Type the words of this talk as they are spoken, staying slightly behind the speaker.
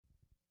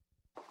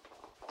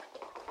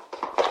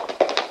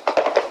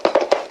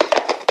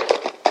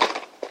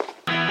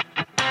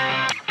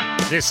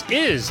This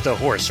is the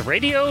Horse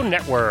Radio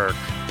Network.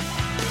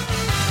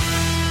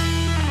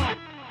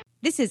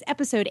 This is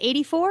episode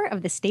 84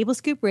 of the Stable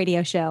Scoop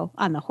Radio Show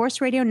on the Horse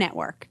Radio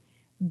Network.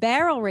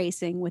 Barrel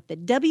racing with the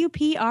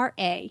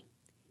WPRA.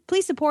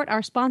 Please support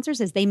our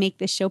sponsors as they make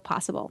this show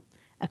possible.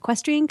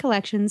 Equestrian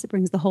Collections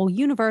brings the whole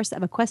universe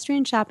of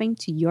equestrian shopping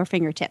to your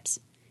fingertips.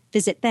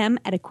 Visit them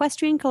at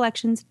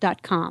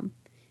equestriancollections.com.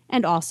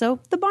 And also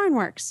The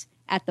Barnworks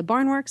at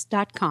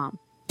thebarnworks.com.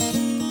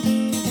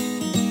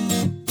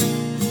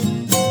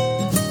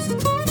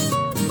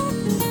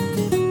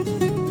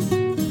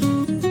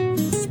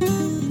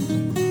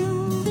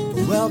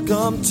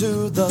 Welcome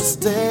to the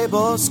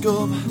Stable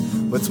Scoop,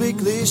 with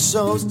weekly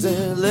shows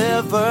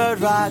delivered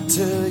right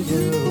to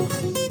you.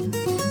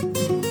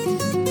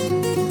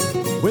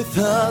 With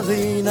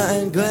Helena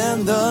and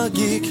Glenn the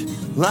Geek,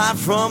 live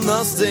from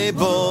the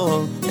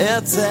stable,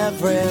 it's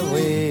every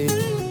week.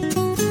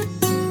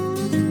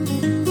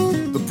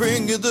 They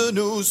bring you the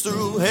news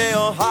through hail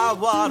or high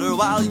water,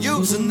 while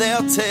using their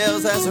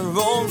tails as their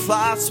own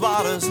fly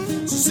swatters.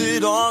 So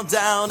sit on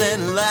down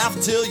and laugh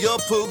till you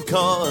poop,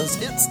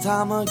 cause it's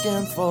time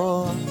again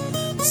for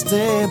the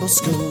Stable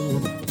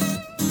Scoop.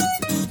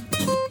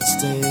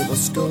 Stable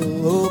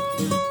Scoop.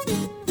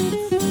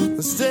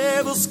 The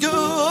Stable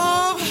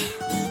Scoop.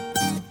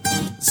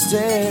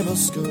 Stable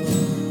Scoop.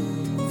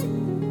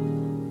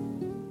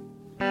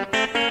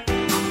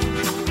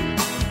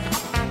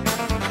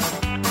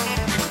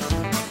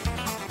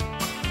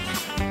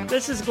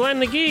 This is Glenn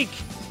the Geek.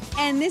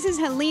 And this is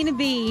Helena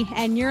B.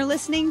 And you're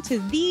listening to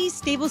the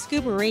Stable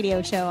Scoop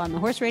Radio Show on the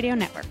Horse Radio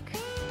Network.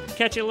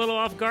 Catch you a little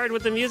off guard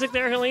with the music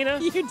there, Helena?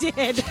 You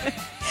did.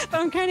 But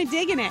I'm kind of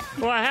digging it.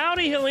 Well,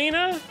 howdy,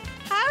 Helena.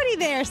 Howdy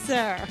there,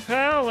 sir.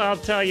 Well, I'll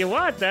tell you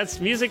what, that's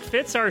music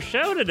fits our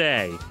show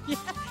today. Yeah,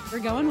 we're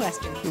going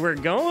Western. We're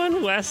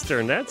going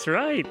Western, that's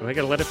right. I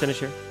gotta let it finish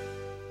here.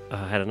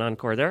 I had an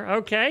encore there.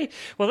 Okay.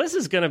 Well, this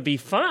is going to be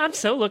fun. I'm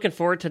so looking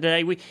forward to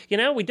today. We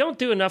don't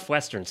do enough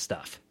Western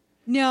stuff.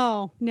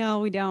 No,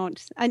 we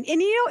don't. And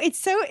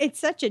it's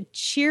such a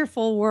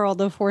cheerful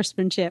world of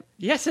horsemanship.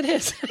 Yes, it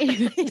is.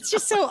 it's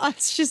just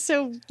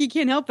so you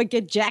can't help but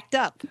get jacked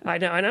up. I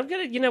know, and I'm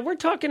gonna, we're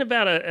talking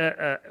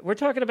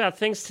about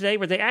things today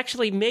where they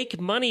actually make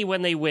money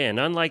when they win,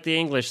 unlike the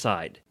English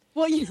side.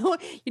 Well, you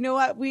know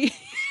what we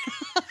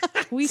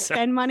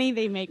spend money,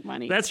 they make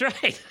money. That's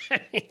right.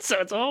 So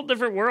it's a whole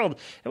different world,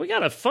 and we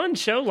got a fun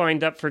show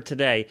lined up for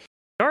today.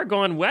 We are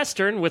going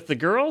Western with the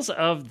girls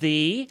of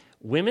the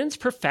Women's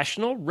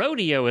Professional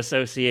Rodeo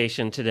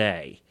Association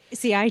today.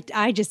 See,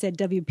 I just said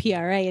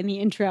WPRA in the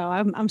intro.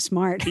 I'm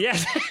smart.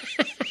 Yes.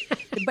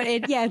 But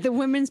the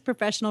Women's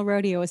Professional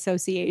Rodeo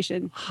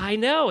Association. I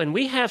know, and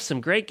we have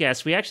some great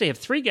guests. We actually have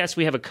three guests.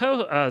 We have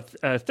a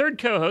third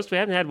co-host. We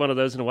haven't had one of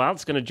those in a while.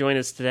 It's going to join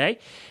us today,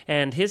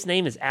 and his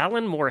name is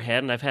Alan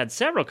Moorhead, and I've had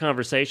several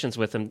conversations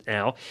with him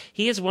now.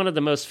 He is one of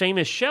the most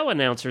famous show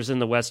announcers in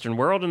the Western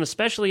world, and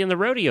especially in the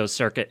rodeo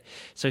circuit.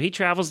 So he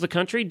travels the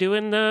country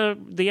doing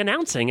the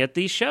announcing at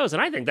these shows,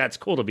 and I think that's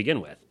cool to begin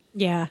with.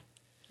 Yeah.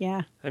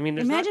 I mean,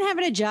 imagine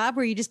having a job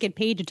where you just get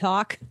paid to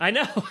talk. I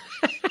know.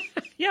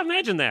 Yeah,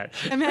 imagine that.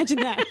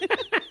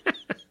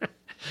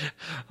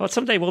 Well,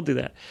 someday we'll do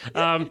that.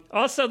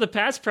 Also, the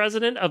past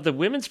president of the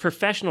Women's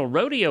Professional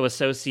Rodeo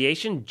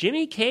Association,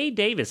 Jimmy K.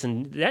 Davis,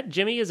 and that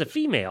Jimmy is a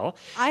female.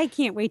 I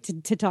can't wait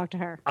to talk to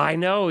her. I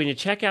know, and you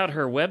check out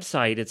her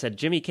website. It's at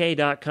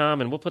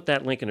jimmyk.com, and we'll put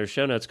that link in her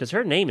show notes because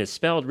her name is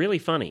spelled really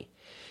funny.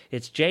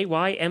 It's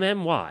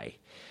Jymmmy.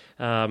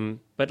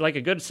 But like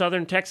a good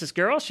Southern Texas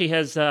girl, she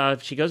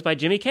goes by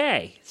Jimmy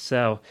K.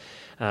 So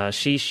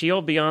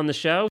she'll be on the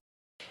show.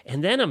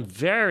 And then I'm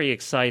very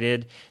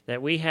excited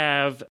that we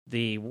have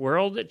the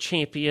world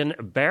champion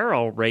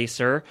barrel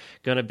racer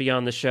going to be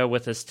on the show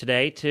with us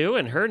today, too.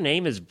 And her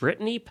name is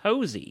Brittany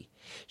Posey.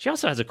 She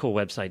also has a cool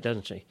website,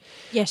 doesn't she?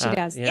 Yeah, she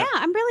does. Yeah,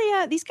 I'm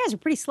really, these guys are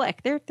pretty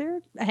slick. They're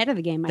ahead of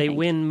the game, I think. They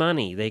win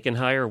money. They can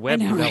hire web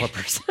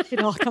developers.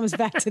 It all comes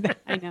back to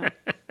that, I know.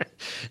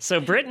 So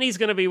Brittany's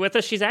going to be with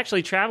us. She's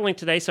actually traveling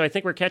today, so I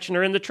think we're catching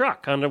her in the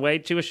truck on the way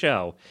to a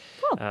show.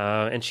 Cool.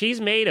 And she's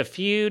made a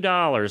few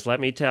dollars, let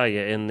me tell you,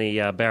 in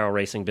the barrel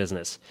racing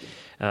business.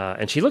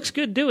 And she looks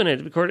good doing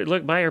it,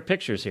 look by her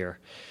pictures here.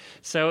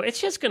 So it's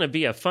just going to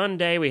be a fun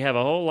day. We have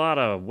a whole lot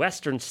of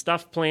Western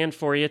stuff planned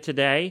for you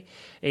today.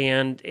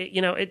 And,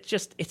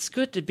 it's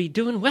good to be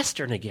doing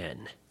Western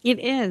again. It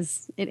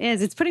is.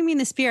 It's putting me in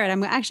the spirit.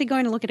 I'm actually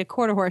going to look at a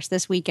quarter horse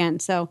this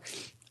weekend. So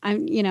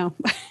I'm,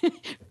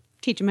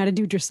 teach him how to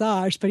do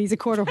dressage, but he's a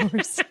quarter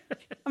horse.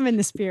 I'm in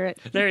the spirit.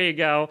 There you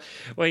go.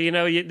 Well,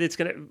 it's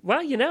going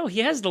to, he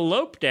has the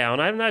lope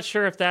down. I'm not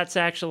sure if that's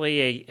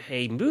actually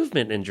a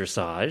movement in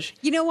dressage.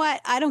 You know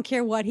what? I don't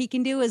care what he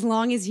can do as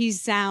long as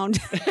he's sound.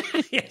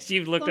 Yes,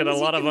 you've looked at a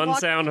lot of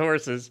unsound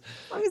horses.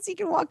 As long as he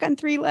can walk on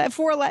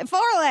four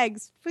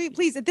legs.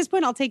 Please, at this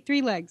point, I'll take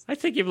 3 legs. I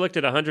think you've looked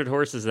at 100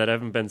 horses that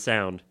haven't been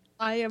sound.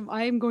 I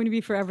am going to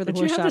be forever the horse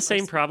shopper. Did you have the same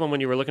shoppers. problem when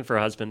you were looking for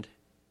a husband?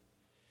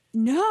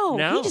 No,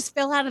 he just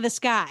fell out of the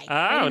sky.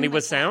 Oh, and he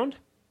was sound?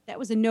 That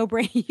was a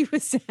no-brainer. He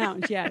was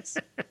sound, yes.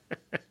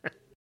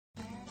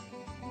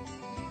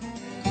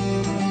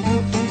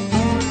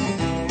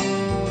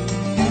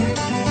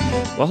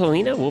 Well,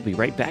 Helena, we'll be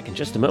right back in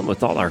just a moment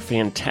with all our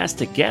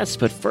fantastic guests,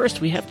 but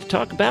first we have to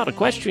talk about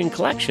equestrian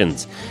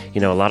collections.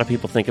 You know, a lot of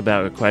people think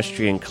about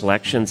equestrian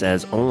collections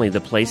as only the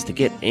place to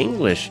get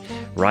English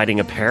riding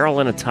apparel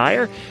and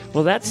attire.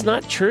 Well, that's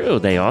not true.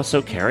 They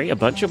also carry a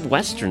bunch of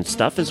Western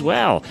stuff as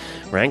well.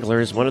 Wrangler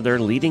is one of their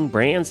leading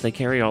brands. They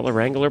carry all the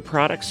Wrangler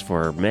products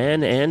for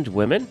men and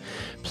women.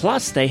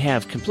 Plus, they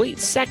have complete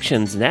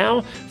sections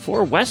now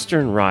for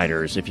Western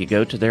riders. If you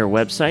go to their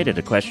website at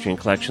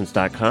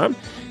equestriancollections.com,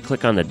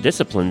 click on the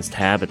Disciplines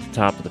tab at the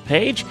top of the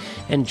page,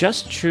 and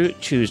just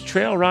choose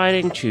trail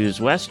riding,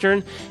 choose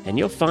Western, and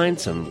you'll find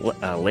some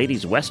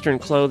ladies' Western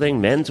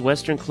clothing, men's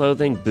Western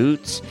clothing,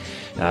 boots.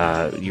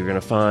 You're going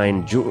to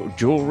find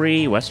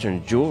jewelry,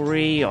 Western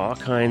jewelry, all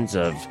kinds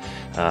of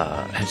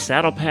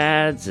saddle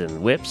pads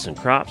and whips and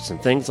crops and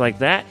things like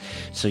that.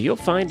 So you'll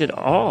find it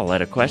all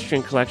at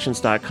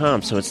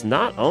equestriancollections.com. So it's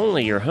not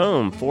only your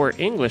home for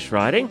English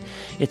riding,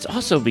 it's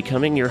also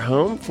becoming your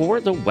home for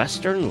the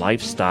Western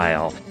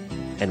lifestyle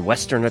and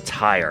Western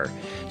attire.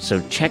 So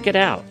check it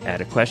out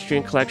at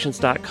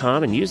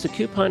equestriancollections.com and use the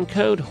coupon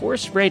code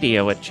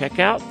HORSERADIO at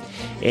checkout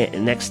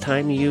next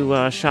time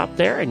you shop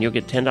there, and you'll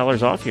get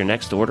 $10 off your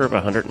next order of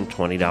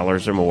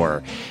 $120 or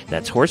more.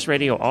 That's Horse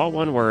Radio, all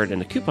one word, in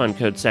the coupon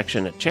code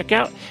section at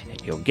checkout,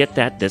 and you'll get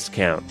that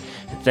discount.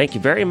 And thank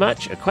you very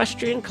much,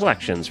 Equestrian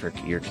Collections, for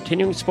your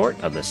continuing support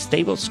of the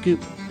Stable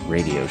Scoop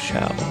Radio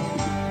Show.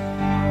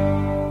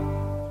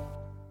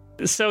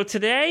 So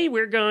today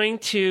we're going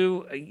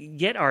to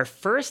get our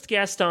first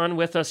guest on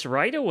with us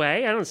right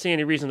away. I don't see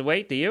any reason to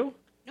wait, do you?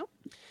 Nope.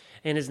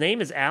 And his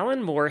name is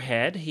Alan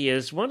Moorhead. He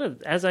is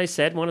as I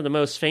said, one of the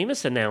most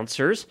famous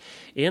announcers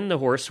in the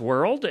horse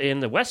world, in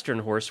the Western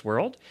horse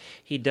world.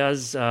 He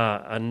does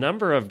a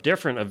number of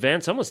different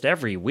events, almost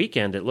every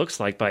weekend, it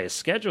looks like, by his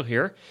schedule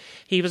here.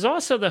 He was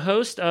also the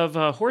host of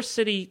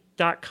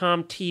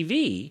HorseCity.com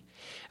TV.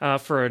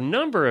 For a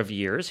number of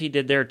years. He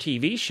did their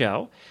TV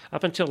show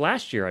up until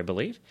last year, I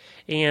believe.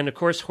 And, of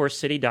course,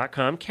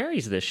 HorseCity.com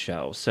carries this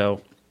show.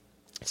 So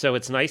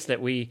it's nice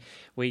that we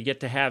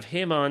get to have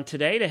him on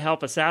today to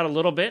help us out a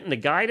little bit and to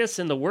guide us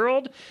in the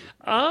world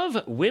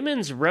of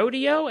women's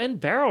rodeo and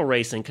barrel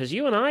racing. Because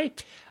you and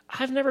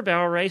I've never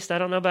barrel raced. I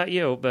don't know about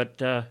you, but...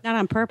 Not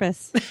on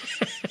purpose.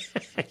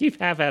 You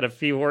have had a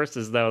few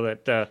horses, though,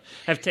 that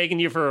have taken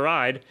you for a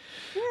ride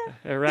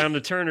around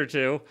a turn or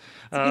two.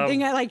 It's a good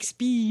thing I like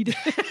speed.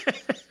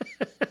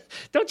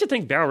 Don't you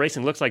think barrel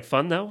racing looks like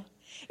fun, though?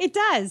 It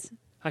does.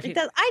 It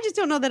does. I just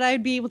don't know that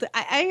I'd be able to.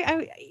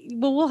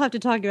 Well, we'll have to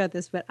talk about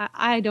this, but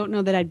I don't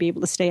know that I'd be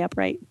able to stay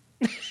upright.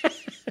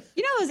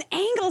 You know those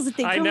angles that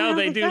they go I know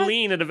they do front?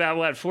 lean at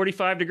about,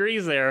 45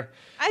 degrees there.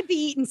 I'd be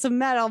eating some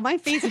metal. My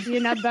face would be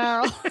in that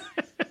barrel.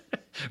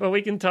 Well,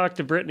 we can talk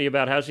to Brittany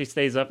about how she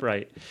stays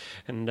upright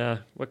and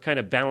what kind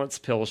of balance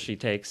pills she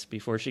takes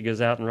before she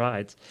goes out and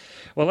rides.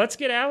 Well, let's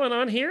get Alan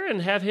on here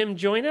and have him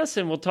join us,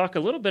 and we'll talk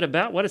a little bit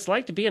about what it's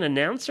like to be an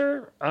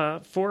announcer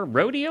for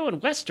rodeo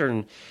and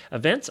Western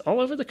events all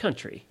over the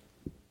country.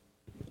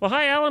 Well,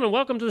 hi, Alan, and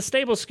welcome to the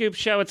Stable Scoop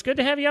Show. It's good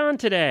to have you on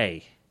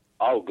today.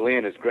 Oh,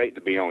 Glenn, it's great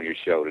to be on your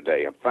show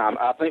today.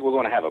 I think we're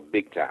going to have a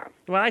big time.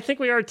 Well, I think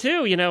we are,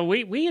 too. You know,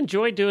 we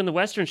enjoy doing the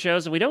Western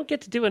shows, and we don't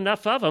get to do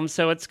enough of them,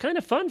 so it's kind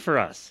of fun for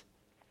us.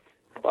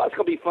 Well, it's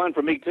going to be fun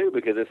for me, too,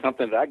 because it's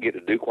something that I get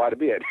to do quite a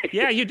bit.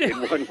 Yeah, you do.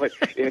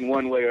 in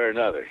one way or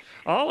another.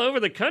 All over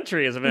the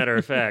country, as a matter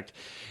of fact.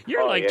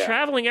 You're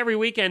traveling every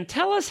weekend.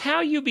 Tell us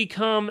how you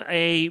become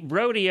a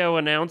rodeo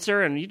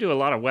announcer, and you do a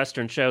lot of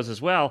Western shows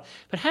as well.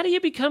 But how do you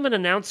become an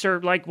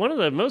announcer, like one of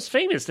the most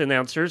famous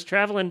announcers,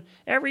 traveling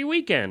every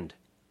weekend?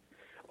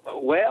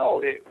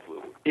 Well,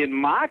 in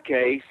my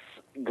case,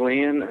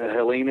 Glenn,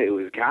 Helena, it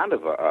was kind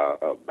of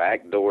a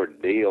backdoor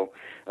deal.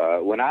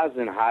 When I was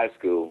in high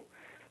school,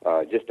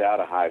 just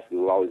out of high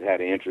school, I always had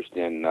an interest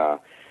in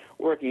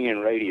working in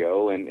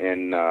radio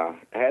and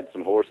had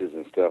some horses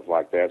and stuff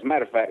like that. As a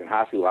matter of fact, in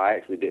high school, I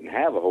actually didn't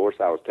have a horse.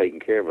 I was taking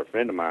care of a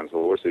friend of mine's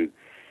horse who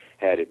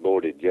had it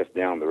boarded just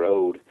down the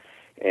road.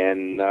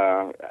 And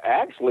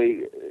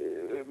actually,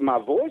 my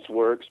voice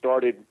work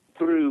started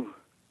through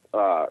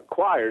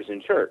choirs in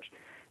church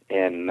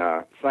and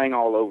sang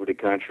all over the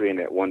country. And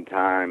at one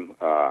time,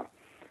 a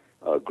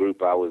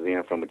group I was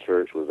in from a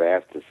church was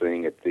asked to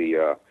sing at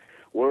the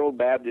World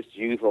Baptist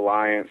Youth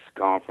Alliance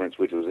Conference,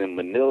 which was in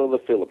Manila, the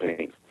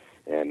Philippines.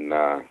 And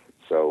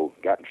so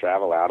got to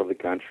travel out of the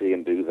country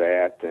and do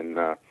that. And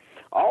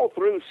all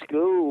through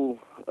school,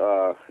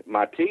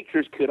 my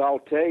teachers could all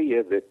tell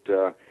you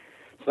that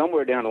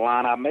somewhere down the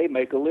line I may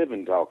make a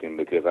living talking,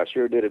 because I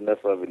sure did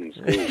enough of it in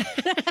school.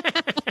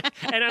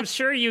 And I'm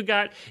sure you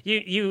got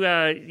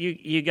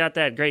you got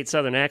that great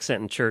Southern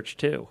accent in church,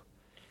 too.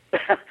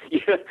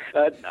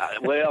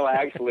 Well,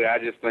 actually, I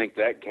just think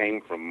that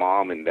came from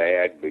Mom and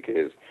Dad,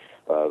 because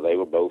they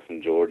were both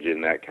from Georgia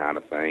and that kind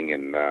of thing,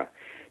 and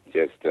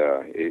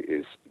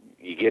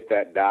you get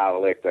that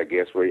dialect, I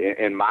guess,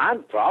 and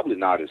mine's probably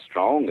not as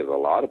strong as a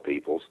lot of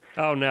people's.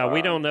 Oh, no,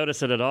 we don't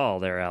notice it at all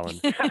there, Alan.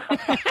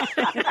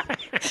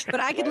 But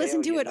I could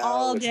listen to it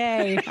all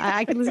day.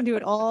 I could listen to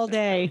it all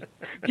day.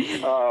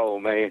 Oh,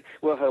 man.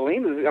 Well,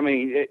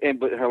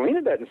 but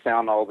Helena doesn't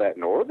sound all that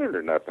northern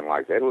or nothing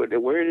like that.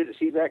 Where did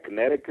she's at,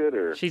 Connecticut?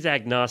 Or She's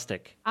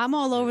agnostic. I'm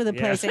all over the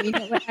place. And you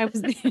know what?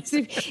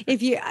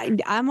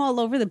 I'm all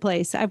over the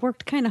place. I've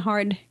worked kind of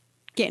hard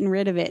getting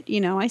rid of it.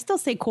 I still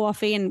say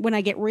coffee, and when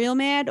I get real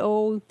mad,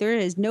 there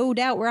is no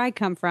doubt where I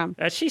come from.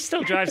 She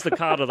still drives the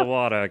car to the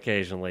water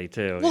occasionally,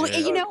 too. Well,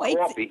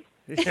 coffee.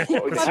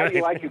 How do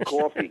you like your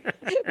coffee?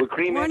 With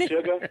cream and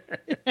sugar?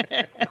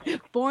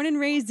 Born and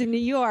raised in New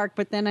York,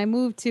 but then I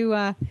moved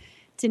to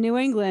New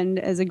England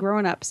as a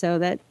grown-up, so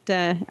that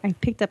I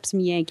picked up some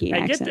Yankee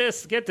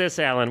accent. Get this,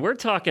 Alan. We're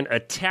talking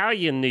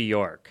Italian New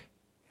York.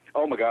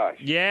 Oh, my gosh.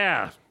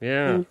 Yeah.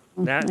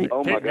 Mm-hmm. Now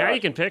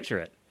you can picture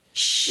it.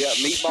 Yeah,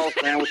 meatball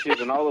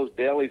sandwiches and all those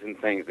delis and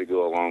things that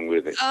go along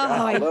with it. Oh,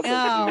 I love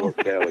those New York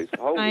delis.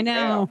 Holy I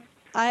know.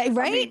 Cow.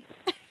 Right?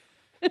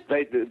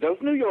 Those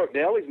New York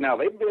delis now,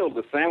 they build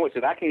a sandwich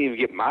that I can't even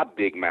get my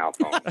big mouth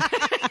on.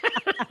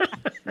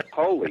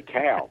 Holy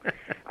cow.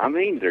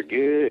 They're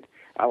good.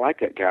 I like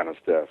that kind of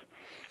stuff.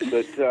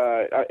 But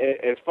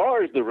as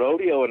far as the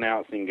rodeo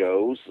announcing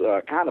goes,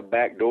 kind of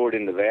backdoored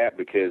into that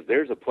because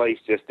there's a place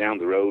just down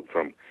the road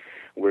from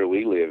where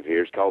we live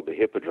here. It's called the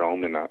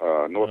Hippodrome in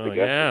North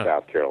Augusta,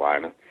 South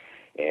Carolina.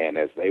 And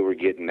as they were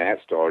getting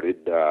that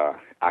started,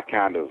 I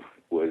kind of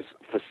was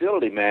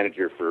facility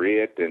manager for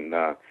it and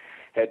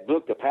had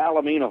booked a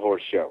Palomino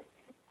horse show.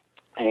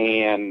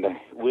 And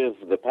with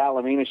the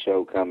Palomino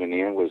show coming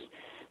in, was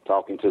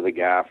talking to the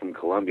guy from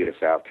Columbia,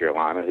 South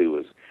Carolina, who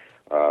was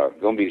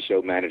going to be the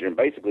show manager and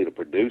basically the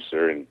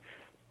producer. And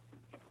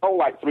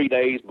like 3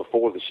 days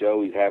before the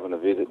show, he's having a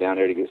visit down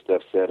there to get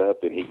stuff set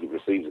up, and he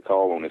receives a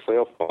call on his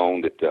cell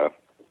phone that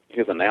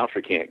his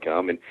announcer can't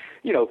come. And,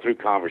 through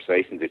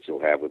conversations that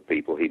you'll have with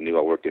people, he knew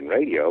I worked in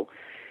radio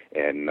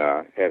and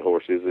had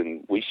horses,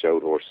 and we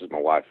showed horses, my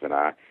wife and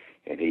I,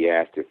 and he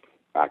asked if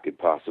I could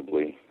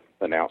possibly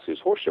announce his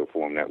horse show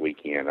for him that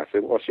weekend. I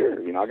said, well, sure,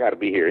 I got to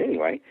be here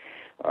anyway,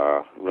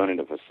 running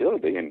the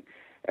facility. And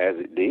as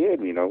it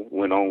did,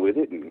 went on with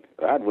it, and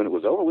when it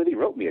was over with, he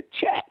wrote me a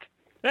check.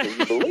 Can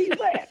you believe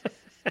that?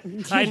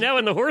 I know,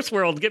 in the horse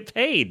world, get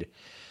paid.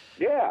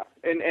 Yeah,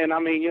 and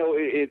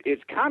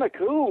it's kind of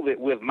cool that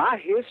with my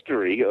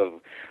history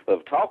of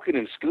talking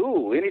in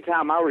school,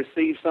 anytime I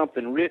received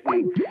something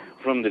written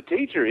from the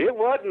teacher, it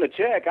wasn't a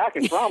check. I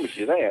can promise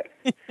you that.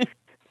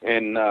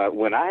 And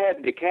when I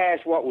had to cash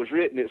what was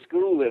written at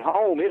school at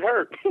home, it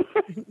hurt.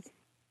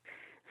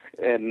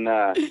 And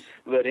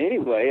but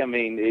anyway,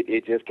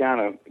 it just kind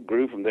of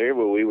grew from there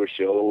where we were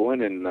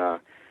showing and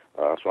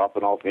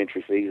swapping off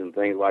entry fees and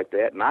things like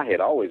that. And I had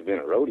always been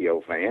a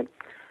rodeo fan.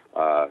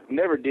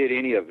 Never did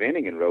any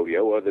eventing in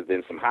rodeo other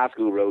than some high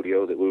school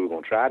rodeo that we were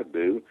going to try to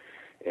do.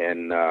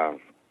 And well,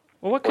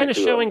 what kind of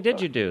showing did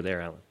you do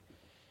there, Alan?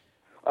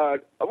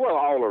 Well,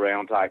 all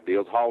around type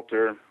deals,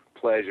 halter,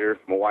 pleasure.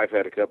 My wife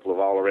had a couple of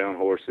all around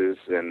horses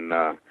and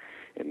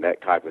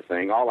that type of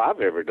thing. All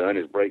I've ever done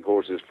is break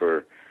horses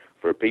for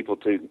people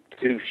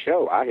to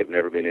show. I have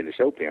never been in the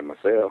show pen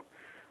myself.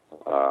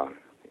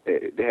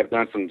 They have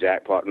done some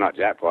not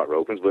jackpot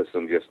ropings, but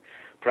some just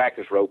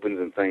practice ropings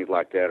and things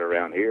like that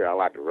around here. I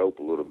like to rope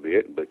a little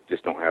bit, but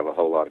just don't have a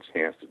whole lot of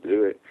chance to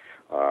do it.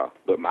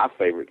 But my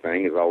favorite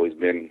thing has always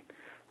been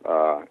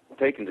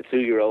taking the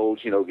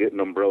 2-year-olds, getting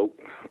them broke,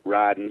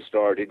 riding,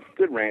 started,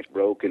 good ranch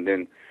broke, and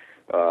then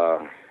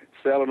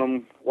selling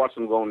them,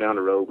 watching them going down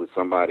the road with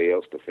somebody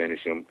else to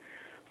finish them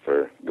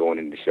for going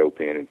into show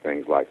pen and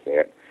things like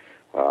that.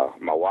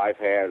 My wife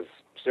has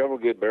several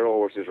good barrel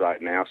horses right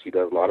now. She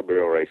does a lot of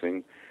barrel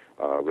racing,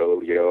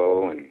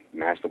 rodeo and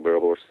National Barrel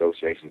Horse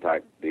Association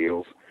type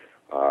deals.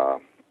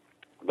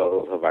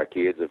 Both of our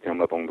kids have come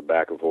up on the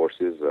back of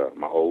horses.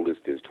 My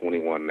oldest is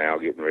 21 now,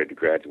 getting ready to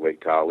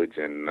graduate college,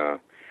 and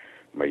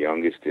my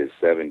youngest is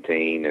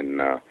 17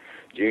 and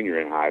junior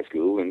in high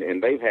school.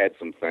 And they've had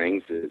some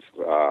things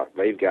that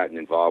they've gotten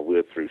involved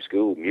with through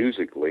school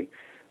musically,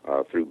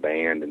 through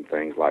band and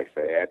things like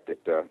that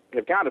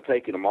have kind of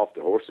taken them off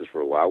the horses for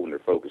a while when they're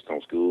focused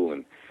on school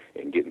and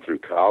getting through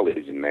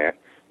college and that.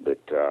 But,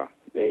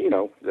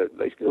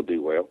 they still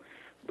do well.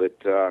 But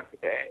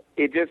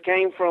it just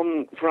came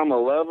from a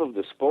love of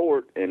the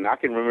sport. And I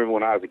can remember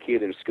when I was a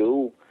kid in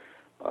school,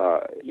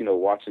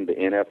 watching the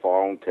NFL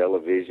on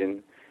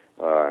television,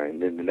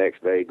 and then the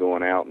next day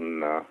going out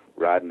and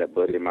riding that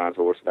buddy of mine's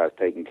horse that I was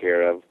taking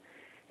care of.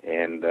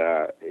 And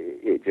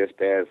it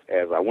just,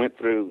 as I went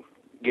through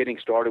getting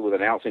started with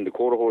announcing the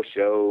quarter horse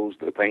shows,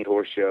 the paint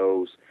horse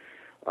shows,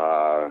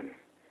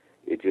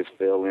 it just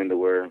fell into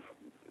where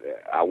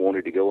I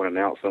wanted to go and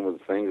announce some of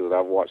the things that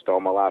I've watched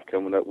all my life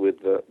coming up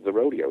with the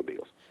rodeo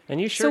deals.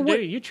 And you sure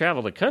do. You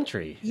travel the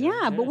country.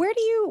 Yeah, but where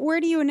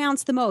do you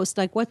announce the most?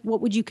 Like, what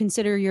would you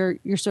consider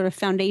your sort of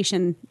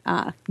foundation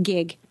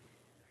gig?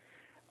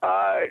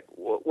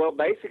 Well,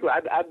 basically,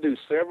 I do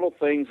several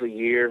things a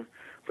year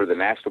for the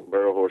National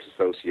Barrel Horse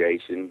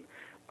Association.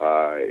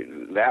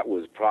 that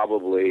was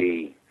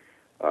probably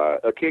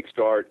a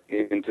kickstart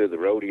into the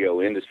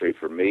rodeo industry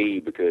for me,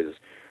 because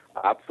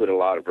I put a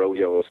lot of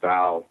rodeo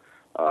style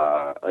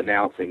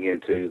announcing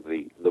into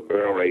the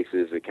barrel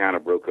races. It kind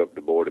of broke up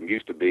the boredom.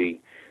 Used to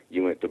be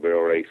you went to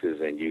barrel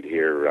races and you'd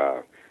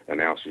hear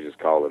announcers just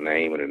call a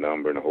name and a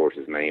number and a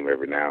horse's name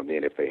every now and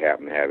then if they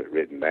happen to have it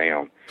written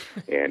down.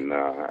 And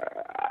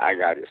I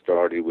got it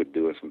started with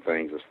doing some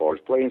things as far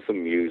as playing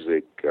some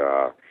music,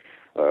 a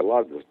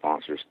lot of the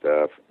sponsor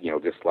stuff,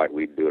 just like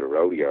we'd do at a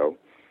rodeo.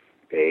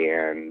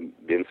 And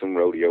then some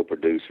rodeo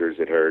producers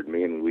had heard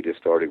me, and we just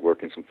started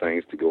working some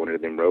things to go into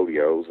them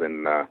rodeos.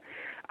 And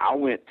I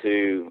went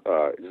to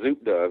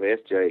Zoop Dove,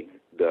 S.J.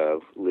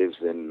 Dove, lives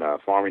in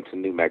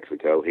Farmington, New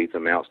Mexico. He's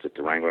announced at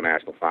the Wrangler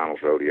National Finals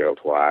Rodeo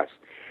twice.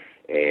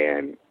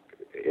 And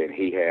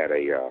he had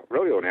a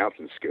rodeo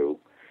announcing school.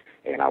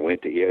 And I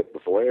went to it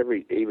before I ever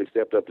even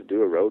stepped up to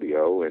do a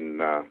rodeo. And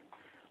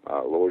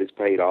Lord, it's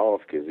paid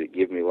off, because it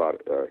gave me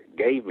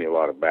a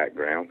lot of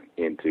background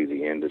into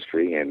the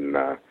industry and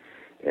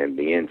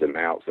the ins and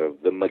outs of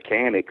the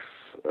mechanics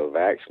of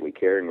actually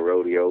carrying a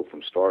rodeo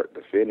from start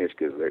to finish,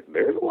 because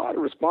there's a lot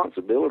of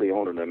responsibility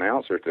on an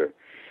announcer to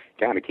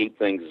kind of keep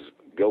things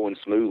going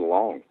smooth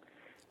along.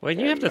 Well,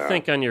 you have to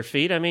think on your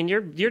feet. I mean,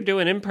 you're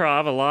doing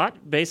improv a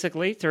lot,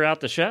 basically,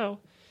 throughout the show.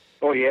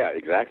 Oh, yeah,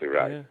 exactly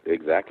right. Yeah.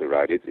 Exactly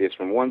right. It's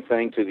from one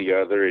thing to the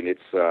other, and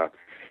it's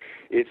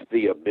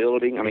the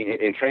ability,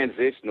 in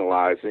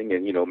transitionalizing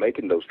and,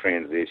 making those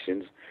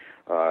transitions.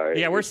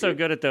 Yeah, we're so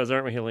good at those,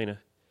 aren't we, Helena?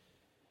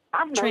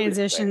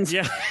 Transitions.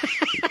 Yeah.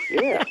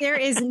 Yeah. There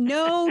is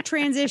no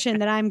transition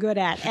that I'm good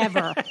at,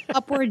 ever.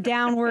 Upward,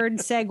 downward,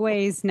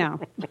 segues, no.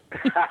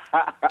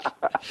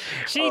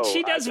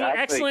 She does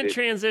excellent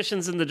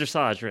transitions in the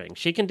dressage ring.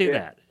 She can do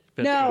that.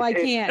 But no, I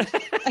can't.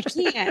 I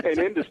can't. And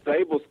in the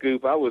Stable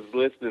Scoop, I was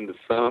listening to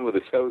some of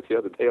the shows the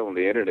other day on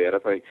the internet. I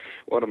think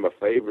one of my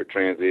favorite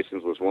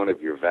transitions was one of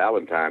your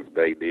Valentine's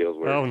Day deals.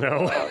 Where,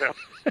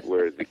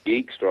 where the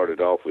geek started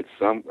off with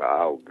some,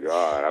 oh,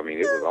 God, it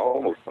was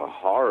almost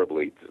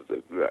horribly,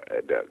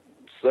 it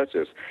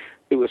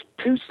was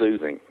too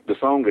soothing, the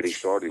song that he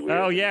started with.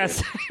 Oh,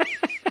 yes.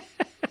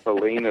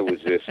 Helena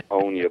was just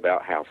on you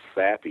about how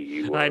sappy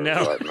you were. I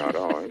know. Not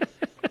on.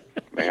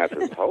 Man, I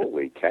said,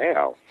 holy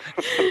cow.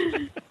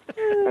 I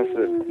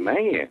said,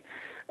 man.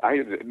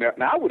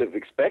 Now, I would have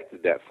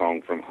expected that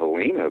song from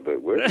Helena,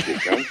 but where did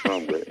it come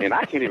from? And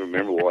I can't even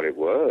remember what it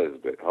was,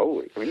 but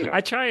holy.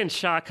 I try and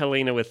shock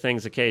Helena with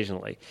things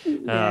occasionally.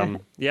 I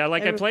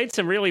played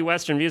some really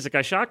Western music.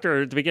 I shocked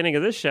her at the beginning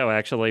of this show,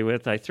 actually,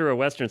 I threw a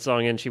Western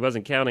song in she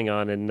wasn't counting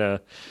on, and I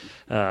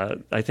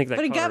think that.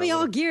 But it got me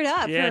all geared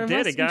up. Yeah, it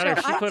did. It got her.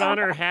 She put on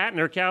her hat and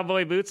her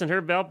cowboy boots and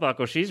her belt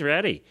buckle. She's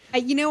ready.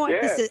 You know what?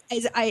 Yeah.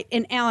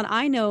 And Alan,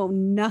 I know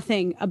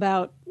nothing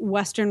about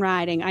Western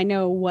riding. I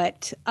know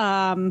what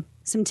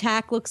some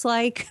tack looks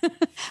like.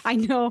 I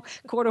know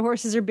quarter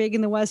horses are big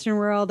in the Western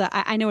world.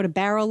 I know what a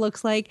barrel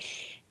looks like.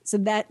 So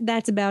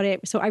that's about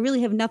it. So I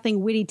really have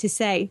nothing witty to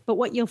say. But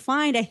what you'll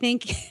find, I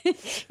think,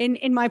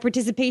 in my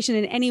participation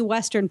in any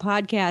Western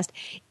podcast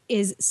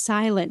is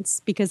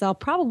silence, because I'll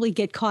probably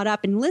get caught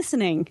up in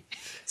listening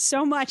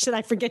so much that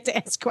I forget to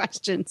ask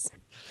questions.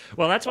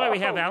 Well, that's why we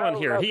have Alan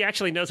here. He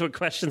actually knows what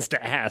questions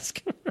to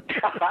ask.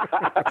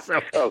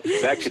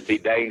 That could be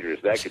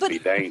dangerous.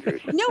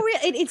 No,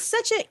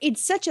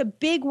 it's such a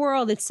big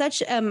world. It's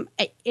such an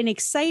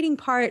exciting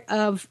part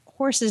of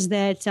horses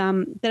that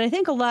I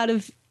think a lot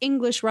of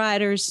English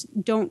riders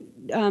don't.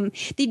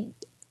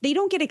 They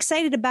don't get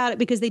excited about it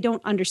because they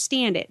don't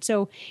understand it.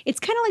 So it's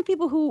kind of like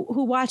people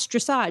who watch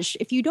dressage.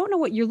 If you don't know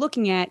what you're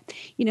looking at,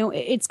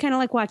 it's kind of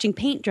like watching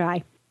paint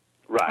dry.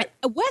 Right.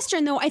 A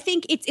Western, though, I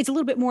think it's a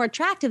little bit more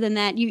attractive than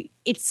that.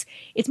 It's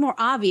more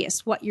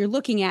obvious what you're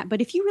looking at.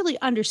 But if you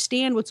really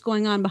understand what's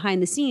going on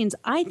behind the scenes,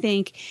 I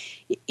think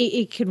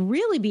it could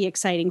really be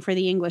exciting for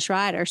the English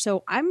rider.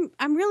 So I'm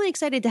really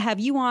excited to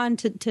have you on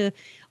to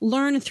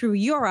learn through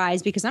your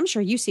eyes, because I'm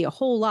sure you see a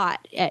whole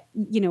lot at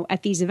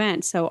these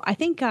events. So I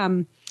think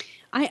I'm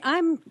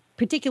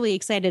particularly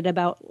excited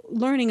about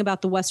learning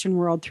about the Western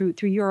world through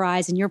your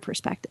eyes and your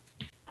perspective.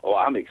 Oh,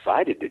 I'm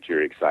excited that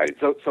you're excited.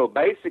 So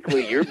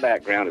basically, your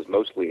background is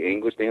mostly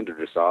English, then to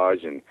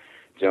dressage and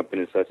jumping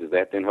and such as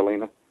that, then,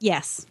 Helena?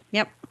 Yes.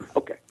 Yep.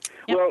 Okay.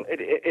 Yep. Well,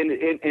 and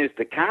it's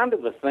the kind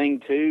of a thing,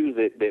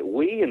 too, that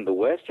we in the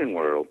Western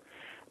world,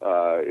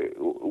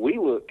 we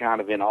look kind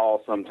of in awe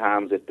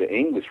sometimes at the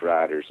English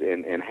riders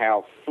and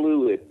how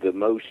fluid the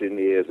motion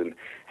is, and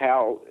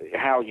how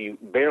you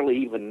barely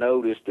even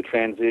notice the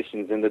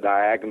transitions and the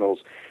diagonals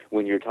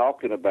when you're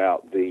talking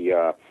about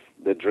the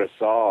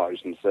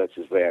dressage and such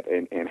as that,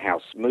 and how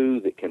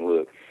smooth it can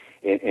look,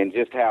 and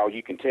just how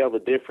you can tell the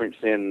difference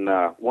in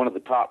one of the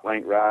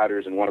top-ranked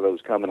riders and one of those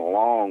coming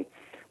along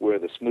where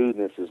the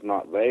smoothness is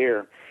not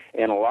there.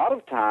 And a lot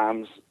of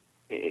times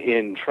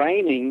in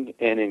training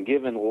and in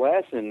giving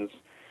lessons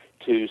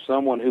to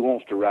someone who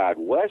wants to ride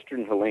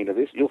Western, Helena,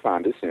 you'll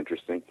find this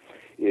interesting,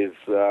 is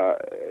for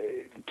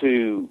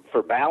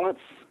balance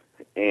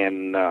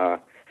and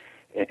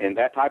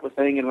that type of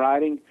thing in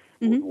riding,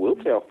 we'll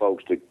tell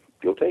folks to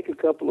go take a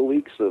couple of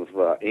weeks of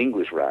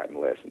English riding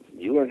lessons.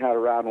 You learn how to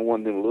ride on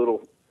one of them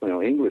little,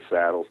 English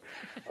saddles.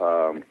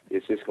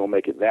 It's just going to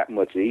make it that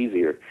much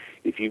easier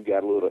if you've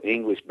got a little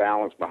English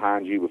balance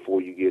behind you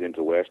before you get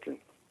into Western.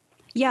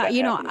 Yeah, that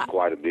happens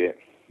quite a bit.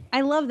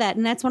 I love that,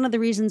 and that's one of the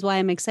reasons why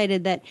I'm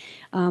excited that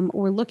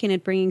we're looking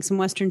at bringing some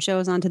Western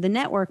shows onto the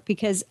network,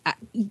 because I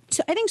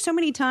think so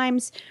many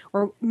times,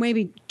 or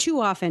maybe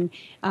too often,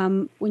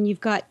 when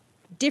you've got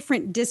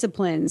different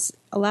disciplines,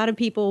 a lot of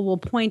people will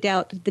point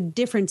out the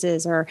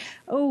differences, or,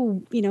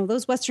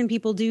 those Western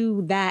people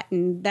do that,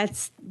 and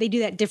they do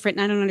that different,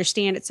 and I don't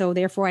understand it, so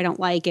therefore I don't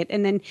like it.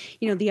 And then,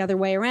 the other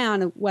way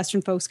around,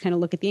 Western folks kind of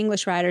look at the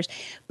English riders.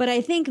 But I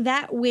think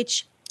that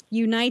which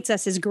unites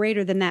us is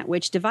greater than that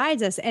which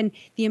divides us. And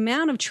the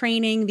amount of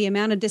training, the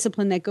amount of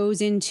discipline that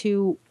goes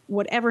into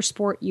whatever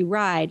sport you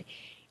ride,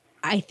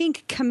 I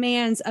think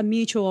commands a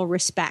mutual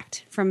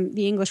respect from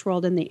the English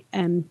world and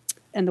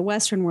the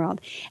Western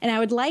world. And I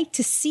would like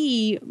to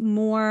see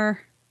more.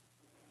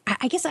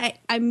 I guess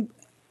I'm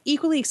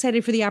equally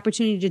excited for the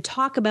opportunity to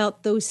talk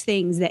about those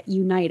things that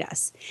unite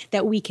us,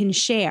 that we can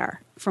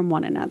share from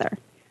one another.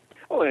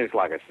 Well, and it's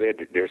like I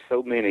said, there's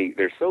so many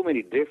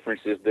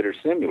differences that are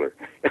similar.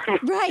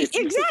 Right,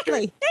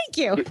 exactly. Thank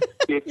you.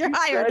 If you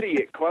study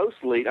it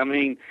closely,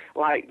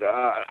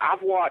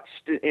 I've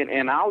watched,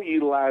 and I'll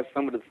utilize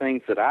some of the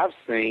things that I've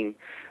seen,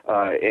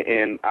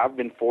 and I've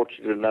been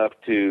fortunate enough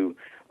to,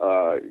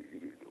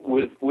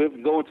 with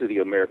going to the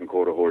American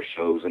Quarter Horse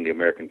shows and the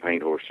American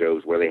Paint Horse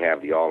shows where they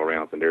have the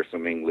all-arounds and there's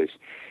some English,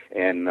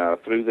 and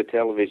through the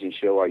television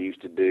show I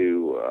used to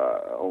do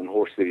on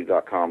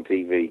HorseCity.com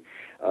TV,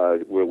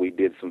 where we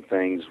did some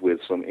things with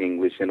some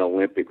English and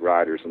Olympic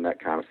riders and that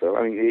kind of stuff.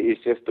 I mean,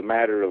 it's just a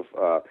matter of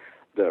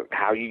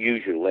how you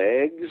use your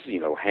legs,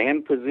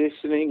 hand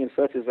positioning and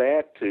such as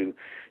that to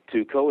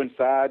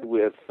coincide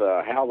with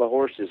how the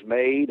horse is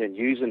made, and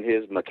using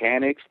his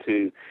mechanics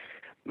to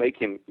make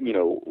him,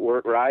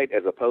 work right,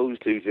 as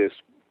opposed to just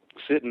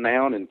sitting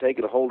down and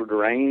taking a hold of the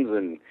reins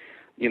and,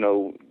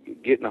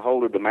 getting a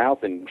hold of the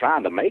mouth and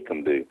trying to make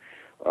them do.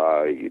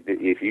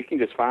 If you can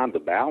just find the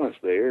balance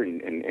there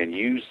and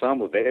use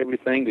some of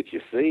everything that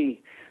you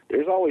see,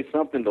 there's always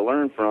something to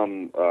learn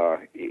from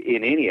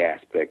in any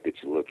aspect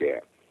that you look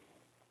at.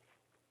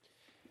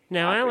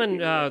 Now,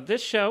 Alan,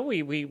 this show,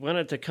 we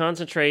wanted to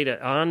concentrate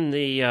on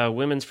the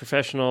Women's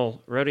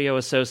Professional Rodeo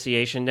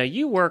Association. Now,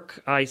 you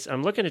work,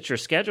 I'm looking at your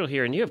schedule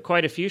here, and you have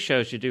quite a few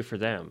shows you do for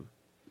them.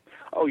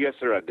 Oh, yes,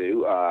 sir, I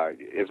do.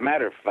 As a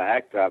matter of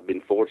fact, I've been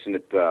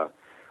fortunate that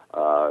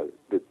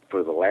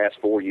for the last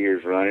 4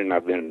 years running,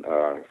 I've been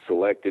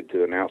selected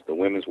to announce the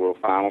Women's World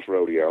Finals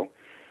Rodeo.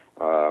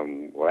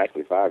 Well,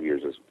 actually 5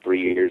 years. It's 3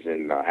 years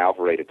in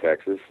Alpharetta,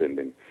 Texas, and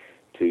then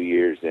 2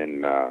 years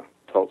in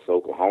Tulsa,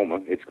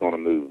 Oklahoma. It's going to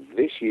move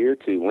this year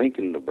to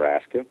Lincoln,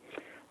 Nebraska.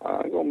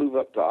 It's going to move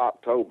up to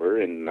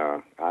October, and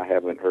I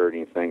haven't heard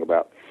anything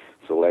about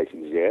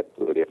selections yet,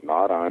 but if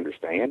not, I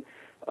understand.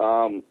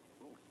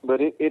 But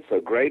it's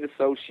a great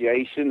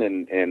association,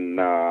 and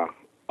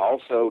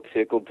also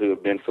tickled to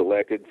have been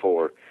selected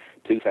for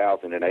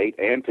 2008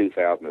 and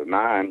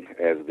 2009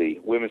 as the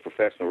Women's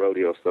Professional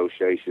Rodeo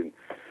Association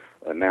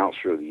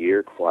Announcer of the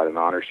Year. Quite an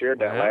honor. Shared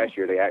that last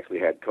year. They actually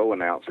had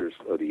co-announcers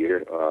of the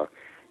year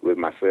with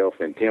myself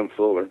and Tim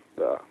Fuller,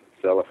 the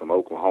fella from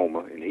Oklahoma,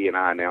 and he and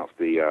I announced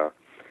the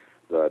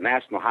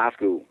National High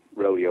School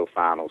Rodeo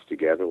Finals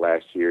together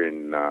last year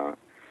in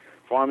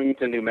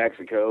Farmington, New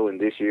Mexico, and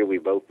this year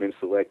we've both been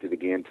selected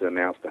again to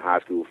announce the high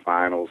school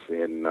finals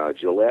in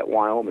Gillette,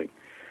 Wyoming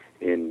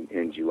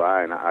in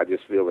July, and I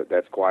just feel that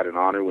that's quite an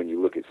honor when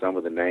you look at some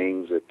of the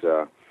names that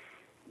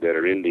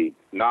are in the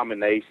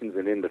nominations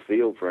and in the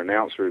field for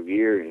Announcer of the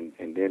Year,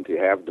 and then to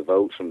have the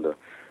votes from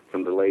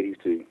the ladies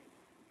to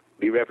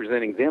be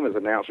representing them as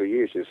Announcer of the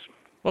Year. It's just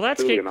well,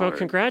 that's truly well,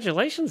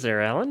 congratulations there,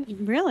 Alan.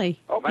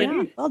 Really? Oh, thank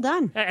you. Well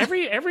done.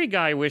 Every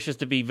guy wishes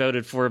to be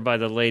voted for by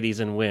the ladies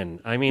and win.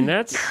 I mean,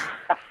 that's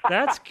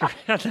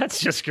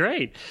just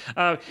great.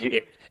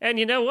 And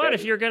you know what?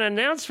 If you're going to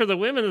announce for the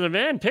women and the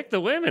men, pick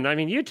the women. I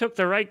mean, you took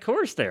the right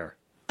course there.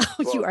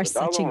 Oh, you are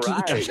such a geek.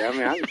 Right. I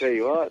mean, I can tell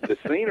you what, the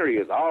scenery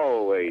is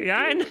always. Yeah,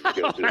 I know.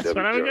 That's what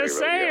I was just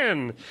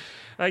saying.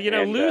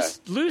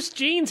 Loose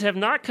jeans have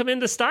not come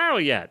into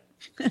style yet.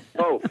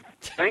 Oh,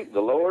 thank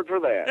the Lord for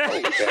that.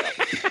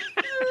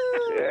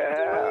 Oh,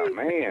 yeah,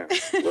 man.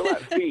 We're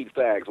like feed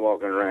fags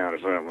walking around or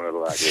something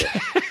like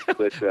that.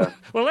 But,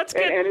 well, let's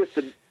get... And it's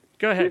the...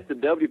 Go ahead. It's the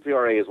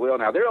WPRA as well.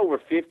 Now, they're over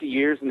 50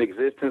 years in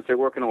existence. They're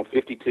working on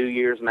 52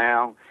 years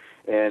now.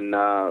 And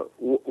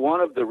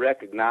one of the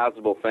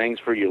recognizable things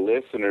for your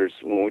listeners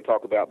when we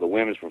talk about the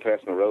Women's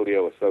Professional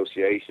Rodeo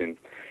Association,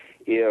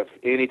 if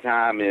any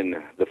time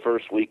in the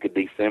first week of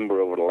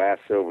December over the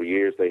last several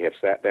years they have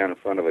sat down in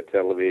front of a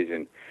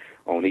television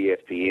on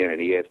ESPN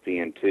and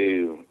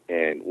ESPN2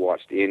 and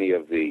watched any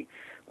of the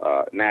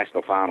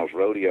National Finals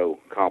Rodeo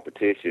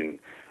competition,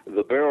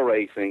 the barrel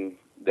racing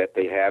that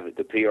they have at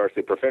the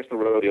PRC, Professional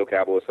Rodeo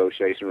Cowboy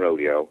Association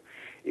Rodeo,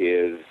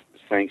 is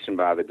sanctioned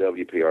by the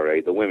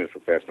WPRA, the Women's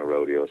Professional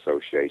Rodeo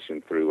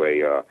Association, through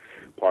a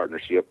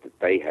partnership that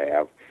they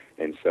have.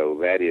 And so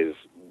that is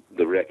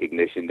the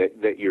recognition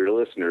that your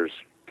listeners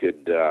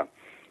could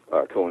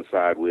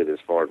coincide with as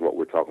far as what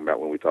we're talking about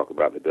when we talk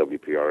about the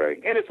WPRA.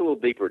 And it's a little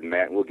deeper than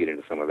that, and we'll get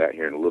into some of that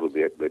here in a little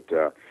bit. But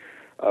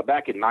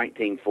back in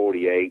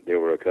 1948, there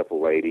were a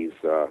couple ladies,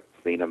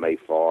 Thena Mae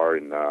Farr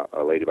and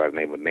a lady by the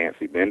name of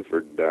Nancy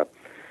Benford,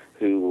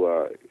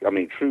 who,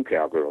 true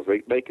cowgirls.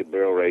 They could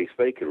barrel race,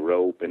 they could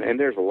rope, and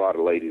there's a lot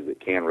of ladies that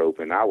can rope,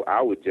 and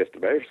I would just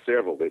about, there's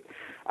several, but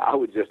I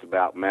would just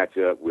about match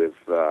up with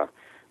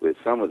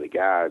some of the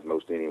guys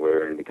most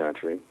anywhere in the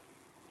country.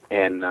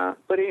 And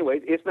but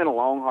anyway, it's been a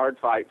long, hard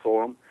fight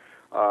for them.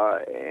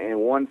 And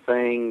one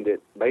thing that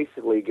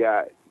basically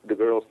got the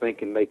girls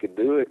thinking they could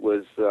do it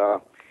was a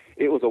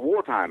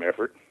wartime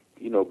effort,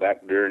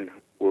 back during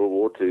World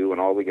War II when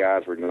all the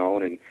guys were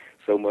gone and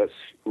so much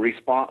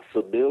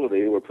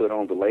responsibility were put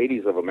on the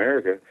ladies of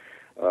America,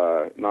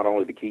 not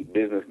only to keep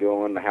business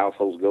going, the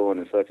households going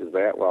and such as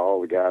that while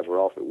all the guys were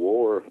off at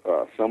war.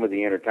 Some of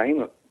the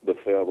entertainment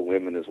befell the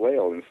women as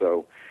well. And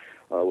so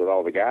with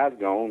all the guys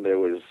gone, there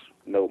was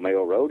no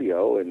male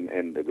rodeo,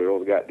 and the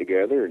girls got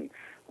together and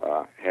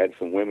had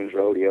some women's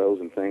rodeos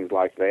and things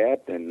like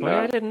that. And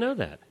I didn't know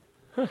that.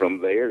 Huh.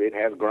 From there, it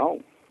has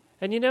grown.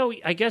 And,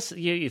 I guess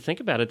you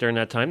think about it during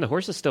that time, the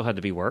horses still had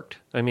to be worked.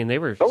 I mean, they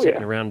were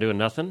sitting around doing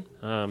nothing.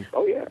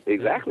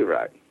 Exactly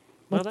right.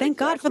 Well, thank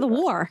God for the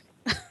war.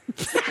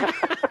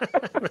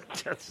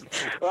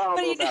 Well,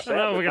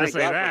 we're going to say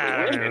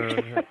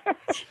that.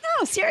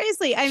 No,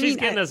 seriously. She's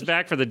getting us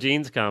back for the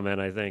jeans comment,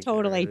 I think.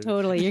 Totally.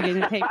 You're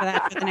going to pay for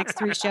that for the next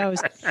 3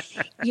 shows.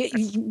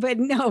 But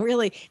no,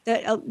 really,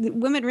 the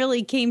women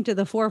really came to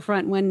the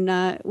forefront when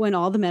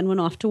all the men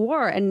went off to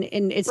war, and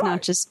it's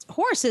not just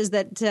horses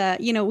that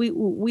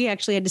we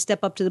actually had to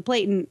step up to the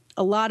plate in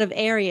a lot of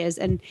areas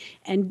and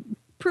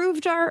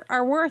proved our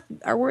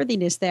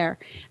worthiness there.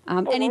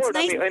 It's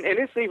nice. And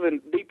it's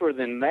even deeper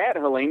than that,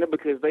 Helena,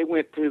 because they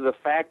went to the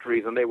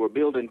factories and they were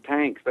building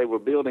tanks, they were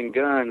building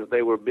guns,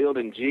 they were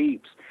building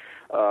jeeps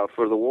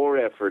for the war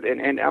effort.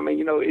 And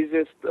it's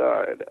just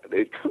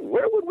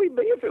where would we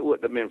be if it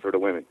wouldn't have been for the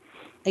women?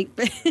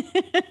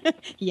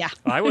 Yeah,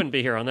 I wouldn't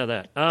be here. I'll know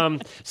that.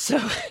 So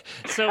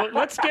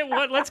let's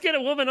get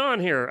a woman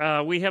on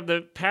here. We have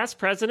the past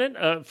president,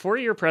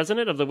 4-year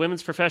president of the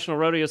Women's Professional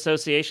Rodeo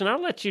Association.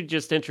 I'll let you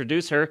just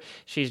introduce her.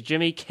 She's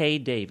Jimmy K.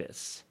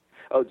 Davis.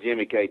 Oh,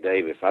 Jimmy K.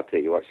 Davis. I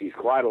tell you what, she's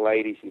quite a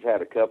lady. She's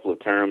had a couple of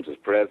terms as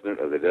president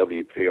of the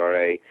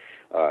WPRA.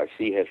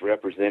 She has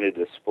represented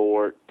the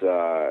sport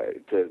to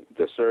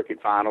the circuit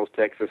finals,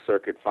 Texas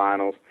circuit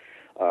finals.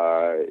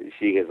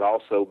 She has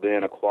also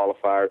been a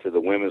qualifier to the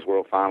Women's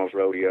World Finals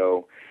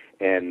Rodeo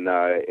and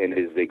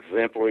is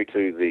exemplary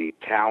to the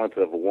talent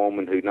of a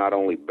woman who not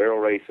only barrel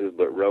races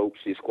but ropes.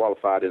 She's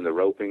qualified in the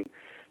roping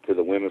to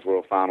the Women's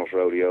World Finals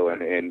Rodeo,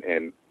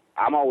 and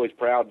I'm always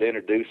proud to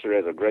introduce her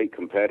as a great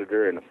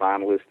competitor and a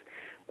finalist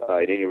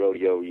at any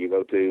rodeo you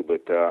go to,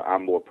 but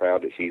I'm more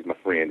proud that she's my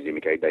friend,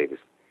 Jimmy K. Davis.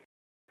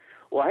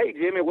 Well, hey,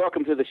 Jimmy,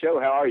 welcome to the show.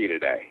 How are you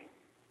today?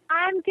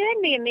 I'm good,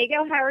 mi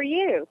amigo. How are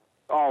you?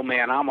 Oh,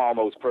 man, I'm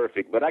almost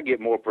perfect, but I get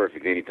more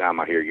perfect anytime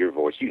I hear your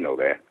voice. You know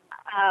that.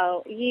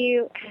 Oh,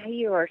 you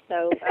are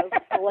so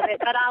full of it.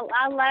 But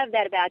I love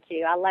that about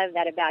you. I love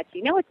that about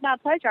you. No, it's my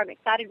pleasure. I'm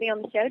excited to be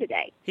on the show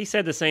today. He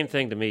said the same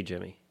thing to me,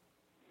 Jimmy.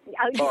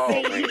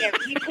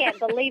 You can't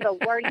believe a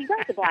word. You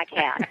got the black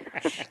hat.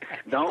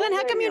 Glenn,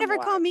 how come you never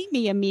call me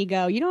mi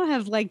amigo? You don't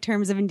have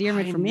terms of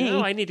endearment for me.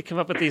 No, I need to come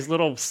up with these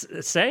little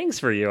sayings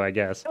for you, I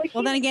guess.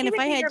 Well, then again, if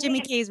I had Jimmy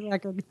K's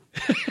record.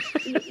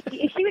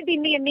 She would be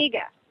mi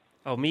amiga.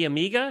 Oh, mi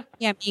amiga?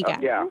 Yeah, amiga.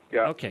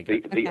 Yeah. Okay,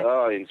 good.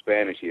 The in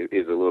Spanish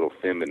is a little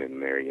feminine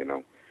there,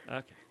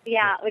 Okay.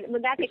 Yeah,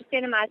 well, that's the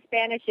extent of my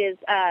Spanish is,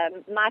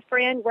 my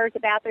friend, where's the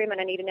bathroom, and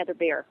I need another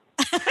beer.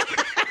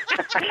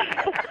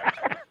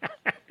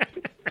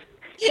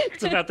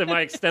 It's about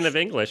my extent of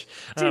English.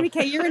 Jimmy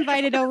K, you're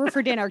invited over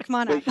for dinner. Come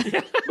on up.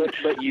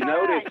 But you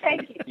notice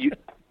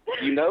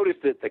you notice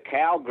that the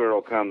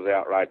cowgirl comes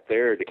out right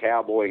there. The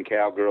cowboy and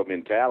cowgirl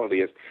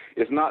mentality is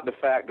it's not the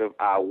fact of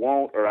I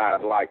want or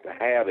I'd like to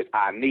have it.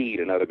 I need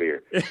another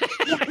beer.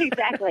 Yeah,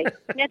 exactly.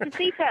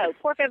 Necesito,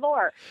 por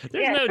favor.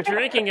 There's no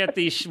drinking at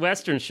these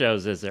Western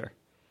shows, is there?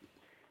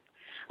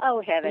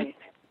 Oh, heaven.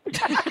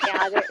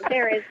 Yeah,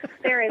 there is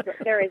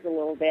a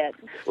little bit.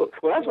 Well,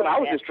 that's what I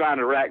was just trying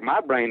to rack my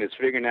brain, is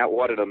figuring out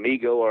what an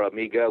amigo or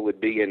amiga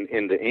would be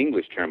in the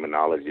English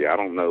terminology. I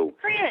don't know.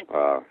 Friend.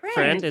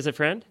 Friend? Is it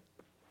friend?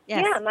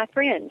 Yes. Yeah, my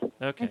friend.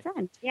 Okay. My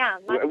friend. Yeah,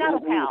 my we fellow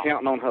were pal.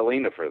 counting on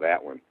Helena for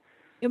that one.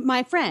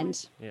 My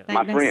friend. Yeah.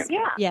 My friend.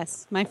 Yeah.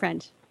 Yes, my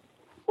friend.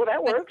 Well,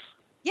 that works.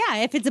 Yeah,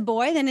 if it's a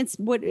boy, then it's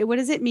what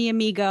is it, mi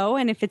amigo,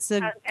 and if it's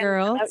a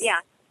girl, yeah.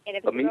 And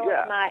if it's Amiga. a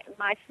girl,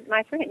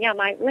 my friend, yeah,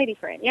 my lady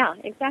friend, yeah,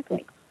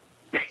 exactly.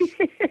 But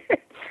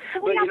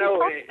What else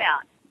talk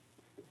about?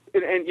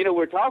 And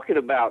we're talking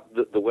about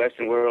the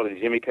Western world, and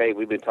Jimmy K.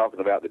 We've been talking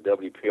about the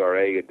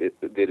WPRA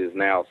that is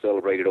now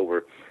celebrated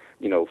over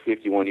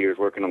 51 years,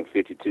 working on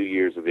 52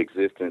 years of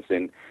existence,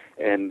 and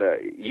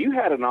you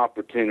had an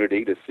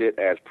opportunity to sit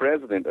as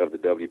president of the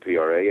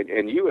WPRA,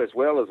 and you as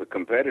well as a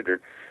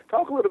competitor.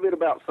 Talk a little bit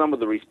about some of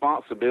the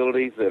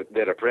responsibilities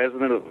that a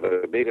president of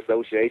a big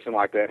association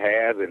like that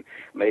has, and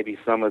maybe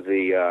some of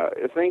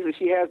the things that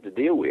she has to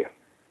deal with.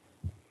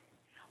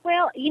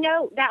 Well,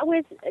 that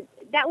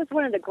was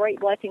one of the great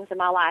blessings of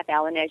my life,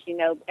 Alan. As you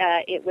know,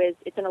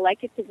 it's an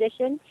elected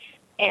position.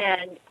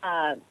 And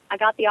I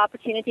got the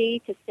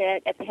opportunity to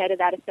sit at the head of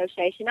that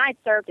association. I had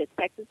served as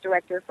Texas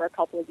director for a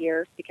couple of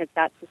years because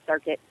that's the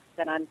circuit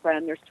that I'm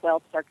from. There's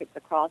 12 circuits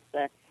across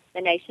the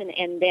nation,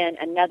 and then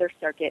another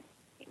circuit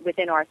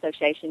within our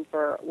association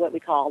for what we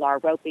call our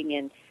roping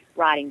and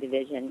riding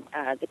division.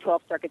 The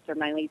 12 circuits are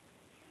mainly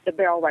the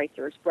barrel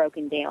racers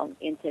broken down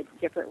into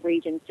different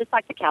regions, just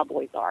like the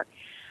Cowboys are.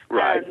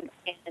 Right.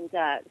 So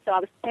I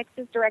was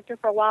Texas director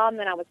for a while, and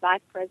then I was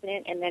vice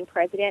president and then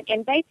president.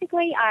 And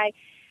basically I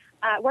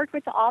worked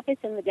with the office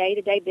in the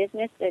day-to-day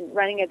business and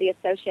running of the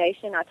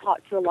association. I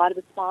talked to a lot of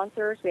the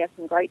sponsors. We have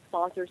some great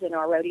sponsors in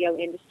our rodeo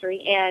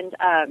industry, and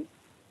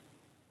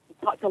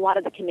talked to a lot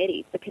of the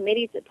committees. The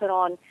committees that put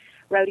on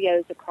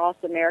rodeos across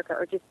America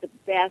are just the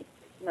best,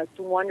 most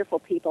wonderful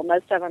people.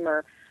 Most of them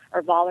are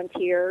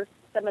volunteers.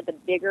 Some of the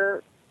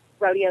bigger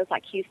rodeos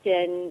like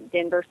Houston,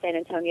 Denver, San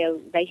Antonio,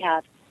 they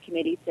have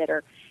committees that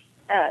are,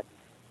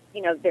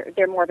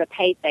 they're more of a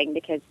paid thing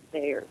because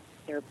they're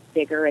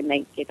bigger and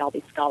they get all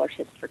these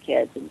scholarships for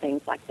kids and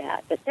things like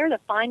that. But they're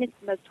the finest,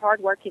 most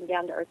hardworking,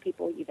 down-to-earth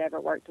people you've ever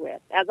worked with,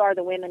 as are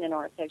the women in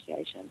our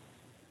association.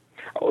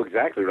 Oh,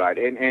 exactly right.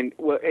 And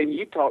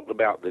you talked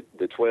about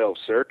the 12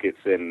 circuits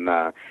and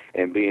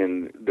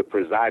being the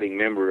presiding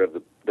member of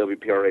the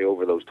WPRA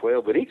over those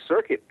 12. But each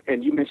circuit,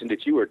 and you mentioned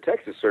that you were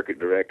Texas circuit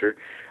director.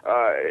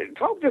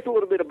 Talk just a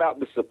little bit about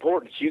the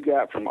support that you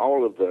got from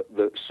all of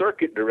the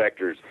circuit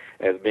directors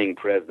as being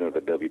president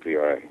of the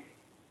WPRA.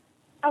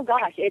 Oh,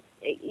 gosh,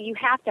 you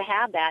have to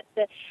have that.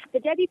 The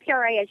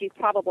WPRA, as you've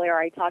probably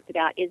already talked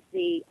about, is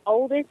the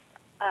oldest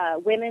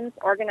women's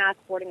organized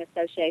sporting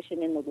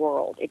association in the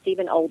world. It's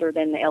even older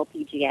than the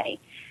LPGA.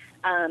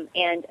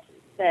 And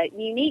the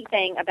unique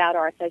thing about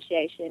our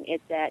association is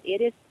that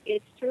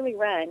it's truly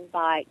run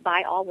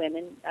by all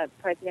women,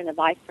 president and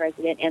vice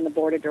president, and the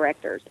board of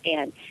directors.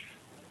 And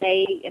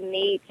they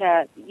meet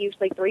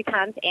usually 3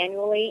 times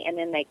annually, and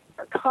then they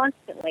are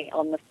constantly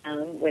on the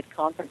phone with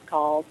conference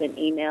calls and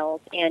emails.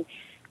 And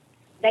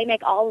they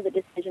make all of the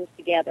decisions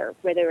together,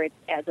 whether it's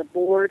as a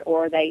board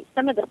or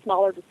some of the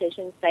smaller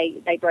decisions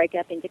they break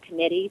up into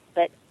committees,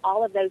 but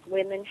all of those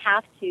women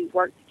have to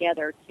work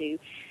together to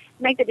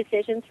make the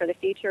decisions for the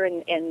future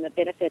and the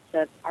benefits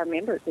of our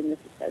members in this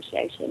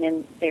association.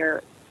 And they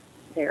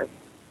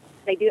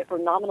do it for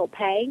nominal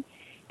pay,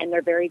 and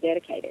they're very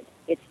dedicated.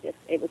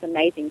 It was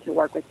amazing to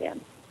work with them.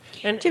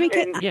 And Jimmy,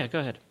 yeah, go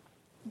ahead.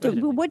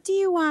 What do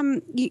you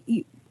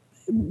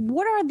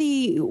what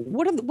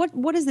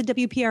is the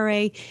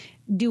WPRA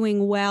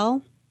doing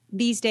well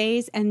these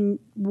days, and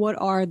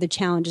what are the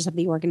challenges of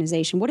the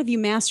organization? What have you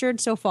mastered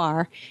so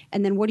far,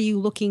 and then what are you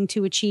looking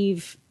to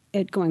achieve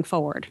going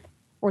forward,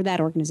 or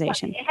that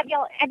organization? Have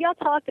y'all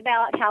talked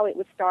about how it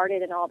was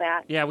started and all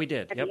that? Yeah, we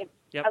did. Yep.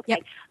 Okay.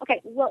 Yep. Okay.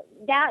 Well,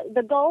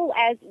 the goal,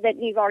 as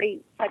that you've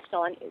already touched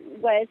on,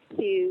 was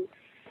to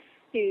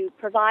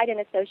provide an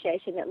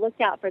association that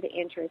looked out for the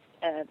interests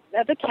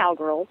of the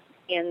cowgirls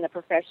in the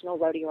professional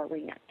rodeo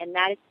arena, and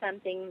that is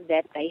something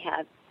that they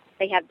have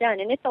done,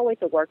 and it's always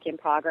a work in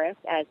progress,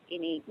 as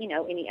any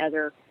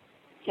other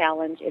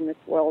challenge in this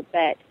world.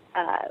 But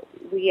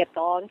we have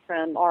gone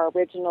from our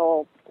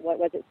original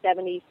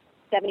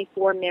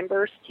 74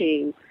 members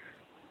to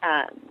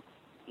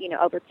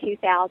over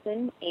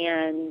 2,000,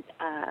 and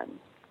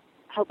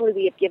hopefully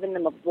we have given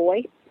them a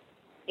voice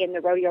in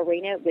the rodeo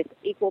arena with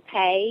equal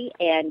pay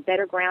and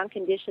better ground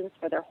conditions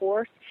for their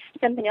horse.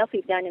 Something else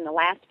we've done in the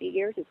last few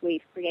years is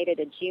we've created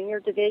a junior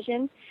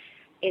division.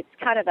 It's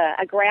kind of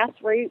a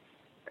grassroots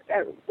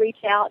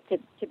reach out to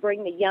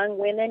bring the young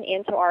women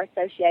into our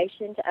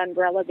association, to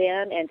umbrella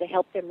them and to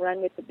help them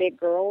run with the big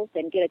girls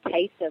and get a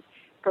taste of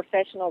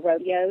professional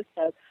rodeo.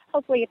 So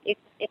hopefully if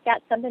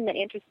that's something that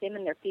interests them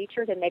in their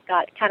future, then they've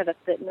got kind of a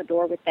foot in the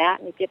door with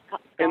that.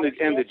 And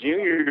the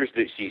juniors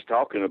that she's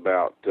talking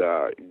about,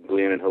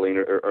 Glenn and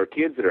Helena, are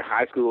kids that are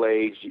high school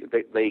age.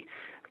 They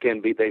can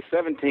be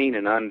 17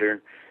 and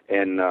under.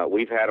 And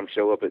we've had them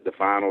show up at the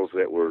finals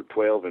that were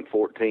 12 and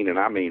 14, and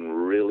I mean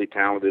really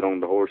talented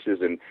on the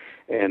horses. And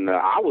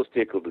I was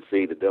tickled to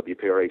see the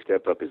WPRA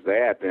step up as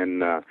that,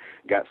 and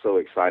got so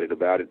excited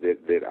about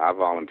it that I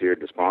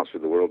volunteered to sponsor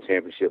the World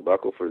Championship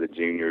buckle for the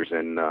juniors.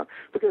 And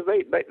because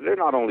they're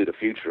not only the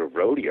future of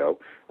rodeo,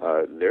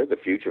 they're the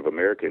future of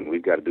America, and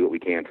we've got to do what we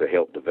can to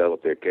help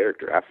develop their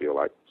character, I feel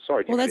like.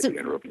 Sorry to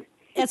interrupt you.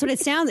 That's what it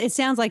sounds. It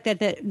sounds like that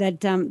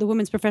the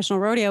women's professional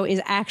rodeo is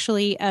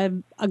actually a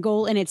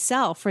goal in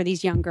itself for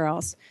these young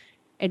girls.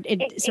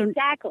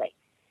 Exactly.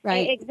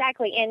 Right.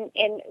 Exactly. And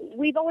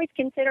we've always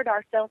considered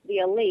ourselves the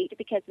elite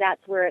because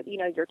that's where,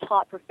 your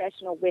top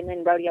professional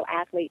women rodeo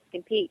athletes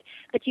compete.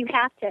 But you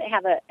have to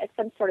have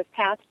some sort of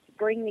path to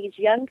bring these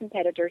young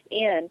competitors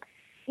in,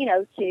 you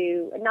know,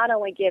 to not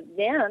only give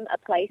them a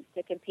place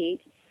to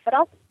compete, but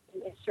also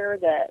to ensure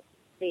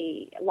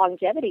the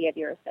longevity of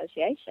your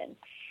association.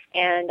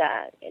 And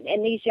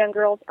these young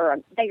girls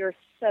they are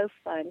so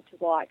fun to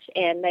watch,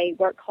 and they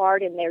work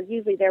hard, and they're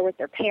usually there with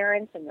their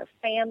parents and their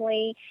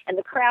family, and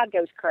the crowd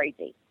goes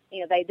crazy.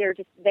 You know,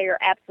 they're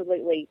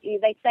absolutely,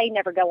 they say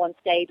never go on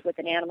stage with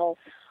an animal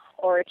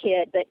or a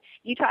kid, but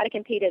you try to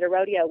compete at a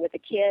rodeo with a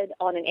kid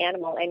on an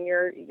animal, and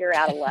you're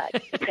out of luck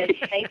because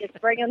they just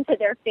bring them to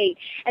their feet.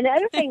 And the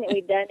other thing that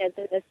we've done as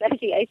an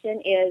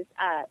association is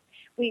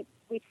we've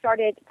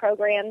started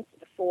programs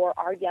for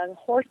our young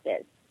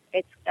horses.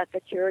 It's a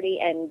futurity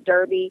and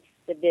derby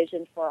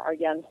division for our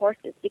young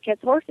horses, because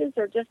horses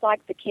are just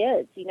like the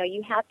kids. You know,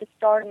 you have to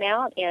start them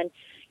out, and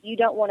you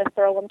don't want to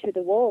throw them to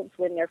the wolves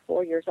when they're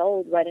 4 years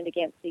old running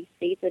against these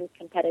seasoned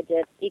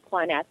competitive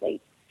equine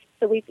athletes.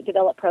 So we've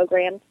developed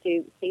programs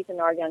to season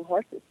our young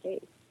horses too.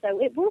 So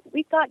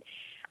we've got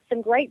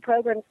some great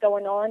programs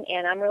going on,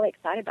 and I'm really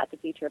excited about the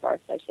future of our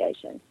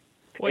association.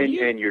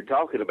 And you're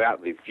talking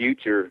about the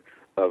future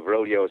of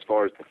rodeo as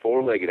far as the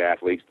four-legged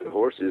athletes, the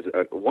horses.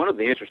 One of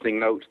the interesting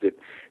notes that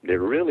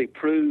really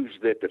proves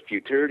that the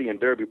Futurity and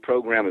Derby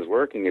program is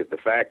working is the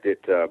fact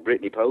that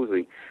Brittany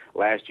Posey,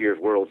 last year's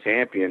world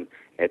champion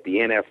at the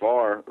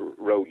NFR,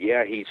 rode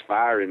He's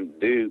Fire and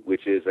Duke,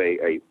 which is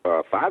a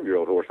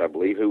 5-year-old horse, I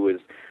believe, who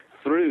was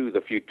through the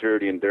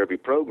Futurity and Derby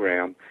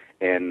program.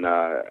 And,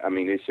 I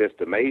mean, it's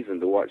just amazing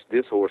to watch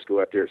this horse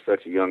go out there at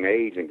such a young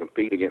age and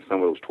compete against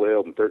some of those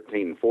 12 and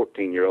 13 and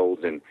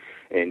 14-year-olds and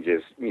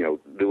just, you know,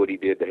 do what he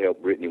did to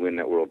help Brittany win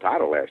that world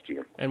title last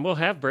year. And we'll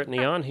have Brittany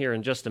on here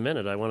in just a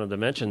minute. I wanted to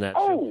mention that.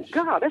 Oh,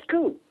 God, that's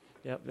cool.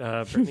 Yep,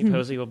 Brittany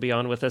Posey will be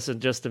on with us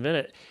in just a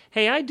minute.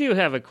 Hey, I do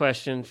have a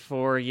question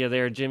for you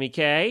there, Jimmy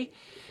K.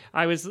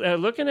 I was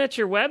looking at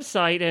your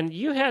website, and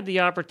you had the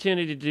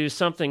opportunity to do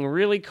something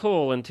really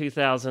cool in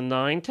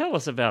 2009. Tell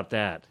us about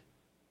that.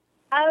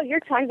 Oh, you're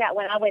talking about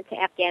when I went to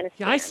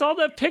Afghanistan. I saw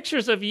the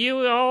pictures of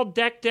you all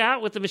decked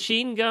out with the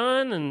machine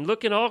gun and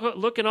looking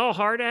all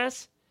hard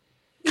ass.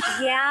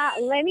 Yeah,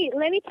 let me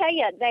tell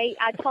you.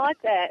 I taught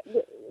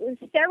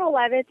several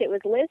of it. It was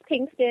Liz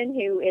Pinkston,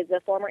 who is a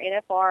former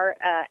NFR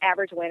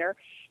average winner,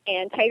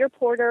 and Tater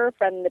Porter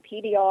from the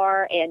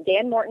PBR, and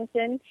Dan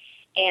Mortensen,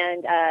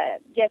 and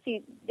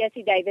Jesse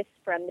Davis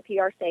from the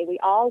PRC. We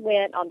all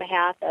went on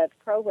behalf of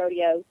Pro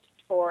Rodeo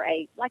for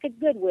a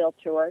goodwill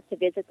tour to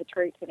visit the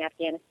troops in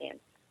Afghanistan.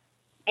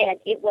 And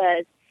it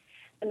was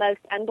the most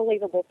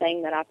unbelievable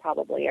thing that I've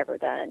probably ever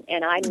done.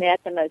 And I met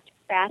the most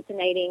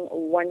fascinating,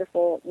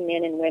 wonderful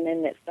men and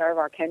women that serve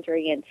our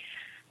country. And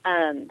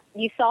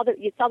you saw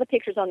the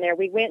pictures on there.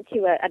 We went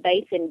to a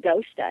base in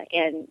Goshta,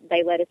 and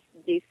they let us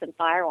do some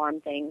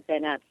firearm things.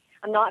 And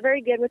I'm not very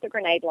good with a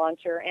grenade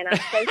launcher, and I'm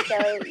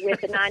so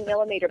with the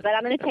 9mm. But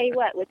I'm going to tell you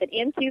what, with an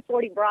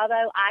M240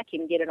 Bravo, I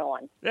can get it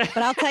on. But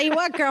I'll tell you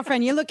what,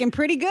 girlfriend, you're looking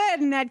pretty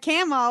good in that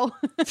camo.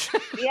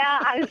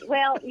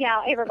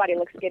 Yeah, everybody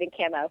looks good in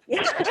camo.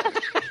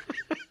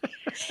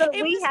 But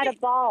we had a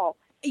ball.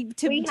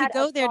 To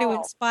go there to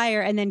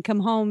inspire and then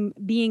come home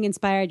being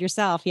inspired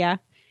yourself, yeah?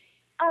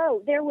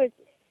 Oh, there was,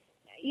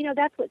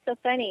 that's what's so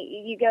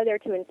funny. You go there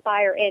to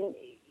inspire, and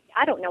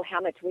I don't know how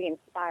much we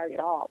inspired at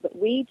all, but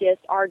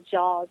our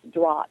jaws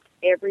dropped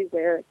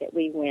everywhere that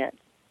we went.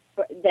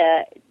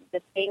 The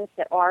things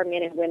that our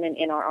men and women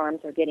in our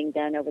arms are getting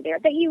done over there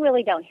that you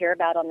really don't hear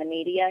about on the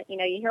media. You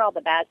hear all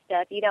the bad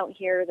stuff. You don't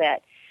hear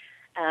that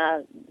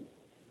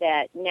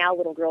now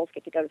little girls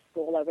get to go to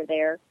school over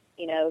there.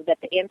 That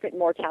the infant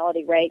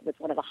mortality rate was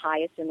one of the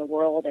highest in the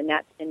world, and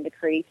that's been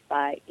decreased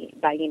by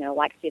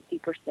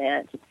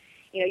 50%.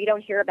 You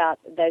don't hear about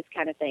those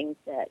kind of things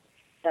that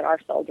our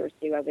soldiers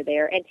do over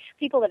there. And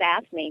people have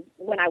asked me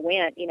when I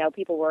went,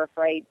 people were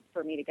afraid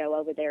for me to go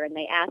over there, and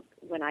they asked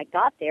when I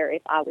got there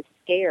if I was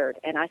scared.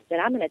 And I said,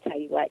 I'm going to tell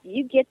you what,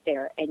 you get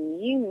there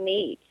and you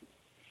meet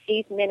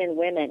these men and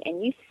women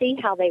and you see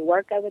how they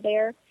work over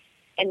there,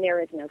 and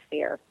there is no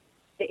fear.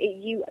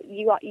 You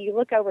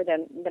look over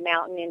the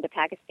mountain into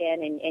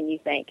Pakistan and you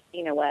think,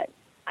 you know what,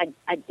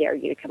 I dare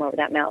you to come over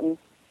that mountain,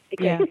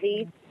 because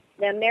the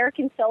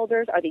American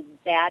soldiers are the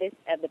baddest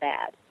of the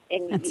bad.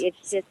 And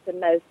it's just the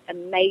most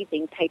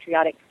amazing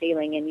patriotic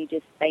feeling, and you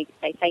just say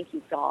thank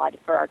you, God,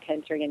 for our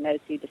country and those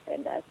who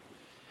defend us.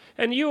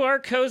 And you are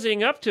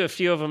cozying up to a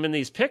few of them in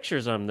these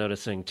pictures, I'm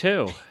noticing,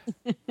 too.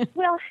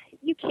 Well,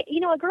 you can't,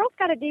 a girl's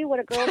got to do what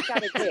a girl's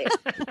got to do.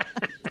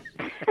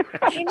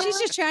 She's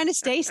just trying to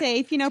stay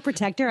safe,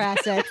 protect her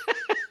assets.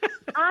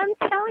 I'm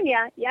telling you,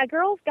 a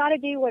girl's got to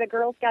do what a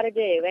girl's got to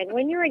do. And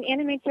when you're in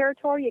enemy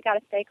territory, you got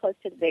to stay close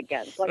to the big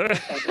guns.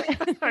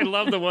 I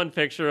love the one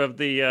picture of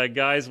the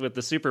guys with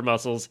the super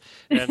muscles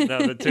and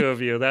the two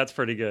of you. That's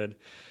pretty good.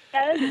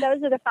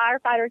 Those are the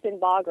firefighters in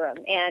Bagram.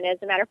 And as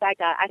a matter of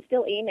fact, I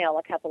still email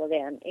a couple of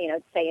them,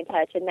 to stay in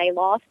touch. And they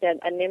lost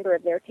a member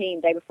of their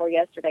team day before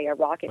yesterday. A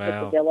rocket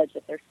hit the village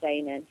that they're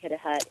staying in, hit a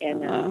hut.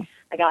 And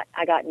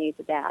I got news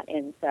of that.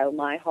 And so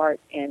my heart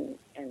and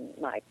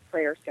my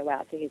prayers go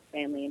out to his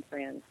family and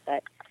friends.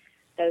 But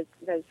those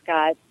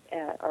guys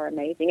are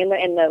amazing,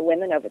 and the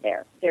women over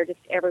there, they're just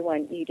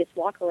everyone. You just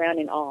walk around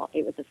in awe.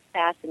 It was a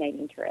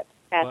fascinating trip.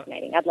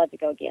 Fascinating. I'd love to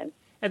go again.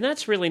 And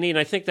that's really neat.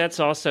 I think that's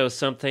also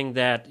something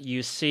that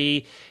you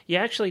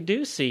actually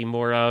do see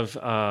more of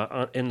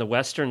in the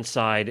Western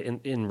side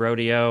in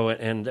rodeo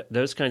and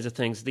those kinds of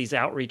things, these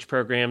outreach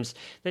programs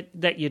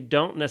that you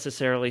don't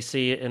necessarily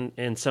see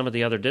in some of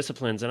the other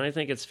disciplines. And I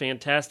think it's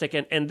fantastic.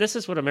 And this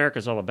is what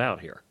America's all about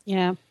here.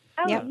 Yeah.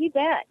 Oh, yep. You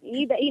bet.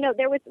 You bet. You know,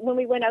 there was, when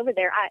we went over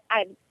there,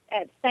 I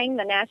sang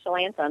the national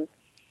anthem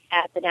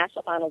at the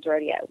National Finals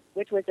Rodeo,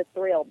 which was a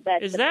thrill.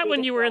 But is that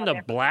when you were in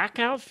the black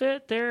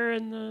outfit there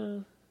in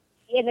the...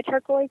 In the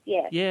turquoise,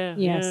 yes. Yeah,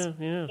 yes.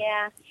 Yeah.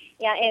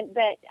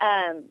 But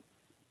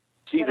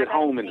she's at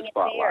home in the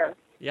spotlight.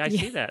 Yeah, I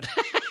see that.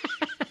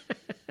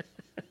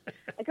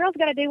 A girl's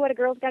got to do what a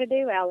girl's got to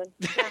do, Alan.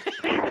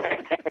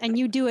 And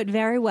you do it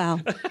very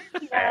well.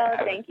 Oh,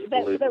 thank you.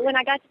 But when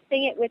I got to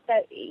sing it with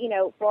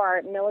for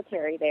our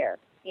military there,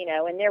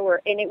 and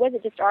it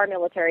wasn't just our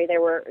military.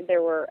 There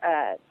were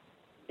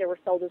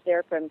soldiers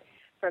there from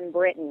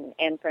Britain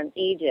and from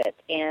Egypt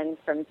and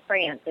from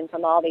France and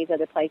from all these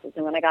other places.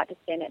 And when I got to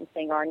stand it and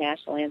sing our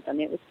national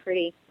anthem, it was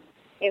pretty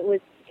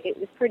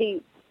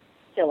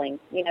chilling.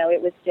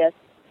 It was just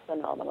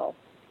phenomenal.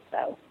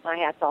 So my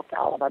hat's off to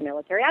all of our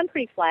military. I'm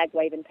pretty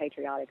flag-waving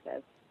patriotic,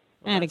 though.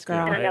 And a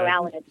girl. And I know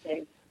Alan is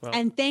too. Well,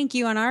 and thank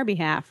you on our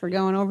behalf for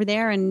going over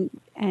there and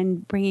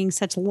bringing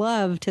such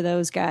love to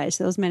those guys,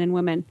 those men and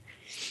women.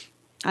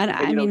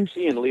 I mean,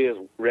 she and Liz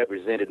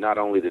represented not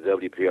only the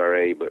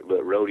WPRA, but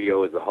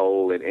rodeo as a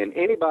whole, and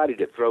anybody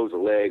that throws a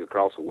leg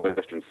across a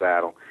Western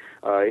saddle.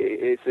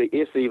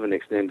 It's even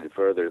extended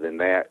further than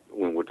that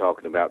when we're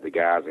talking about the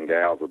guys and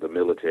gals of the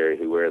military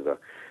who wear the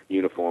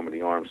uniform of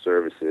the armed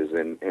services.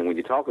 And when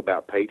you talk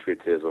about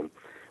patriotism,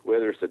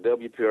 whether it's a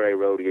WPRA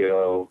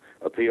rodeo,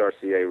 a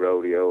PRCA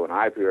rodeo, an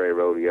IPRA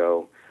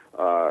rodeo,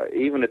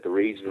 even at the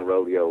regional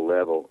rodeo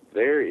level,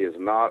 there is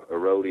not a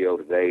rodeo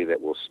today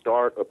that will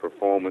start a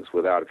performance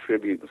without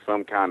attributing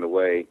some kind of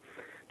way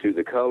to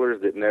the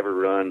colors that never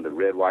run, the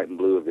red, white, and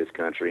blue of this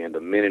country, and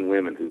the men and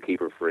women who keep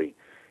her free.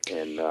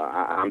 And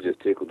I'm just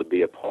tickled to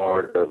be a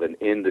part of an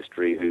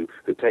industry who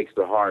takes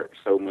to heart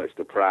so much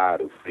the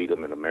pride of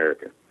freedom in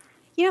America.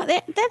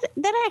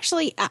 That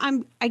actually,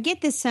 I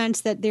get this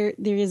sense that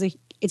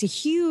it's a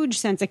huge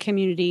sense of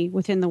community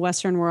within the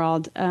Western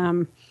world,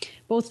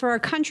 both for our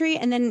country,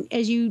 and then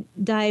as you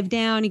dive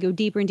down, you go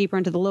deeper and deeper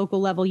into the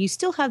local level, you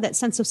still have that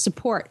sense of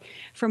support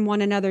from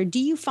one another. Do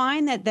you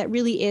find that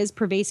really is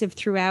pervasive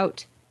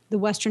throughout the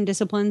Western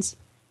disciplines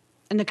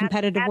and the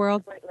competitive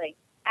world?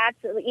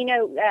 Absolutely.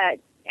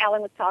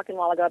 Alan was talking a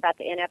while ago about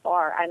the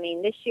NFR. I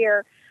mean, this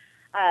year,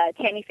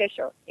 Tammy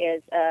Fisher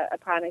is a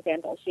prime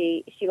example.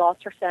 She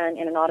lost her son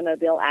in an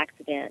automobile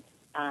accident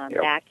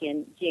back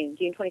in June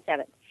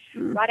 27th.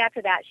 Mm-hmm. Right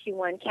after that, she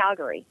won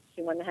Calgary.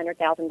 She won the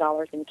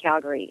 $100,000 in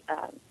Calgary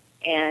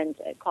and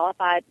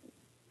qualified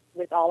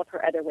with all of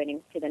her other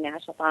winnings to the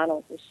national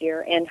finals this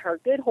year. And her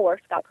good horse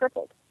got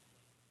crippled.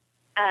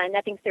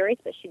 Nothing serious,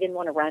 but she didn't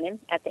want to run him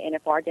at the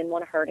NFR, didn't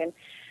want to hurt him.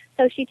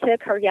 So she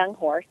took her young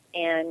horse,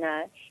 and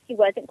he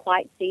wasn't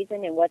quite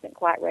seasoned and wasn't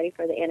quite ready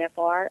for the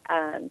NFR.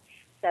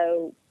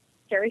 So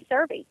Jerry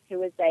Servey, who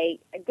was a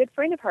good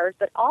friend of hers,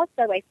 but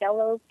also a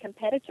fellow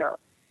competitor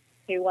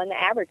who won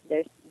the average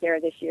this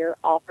year,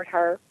 offered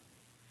her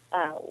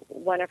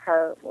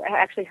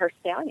her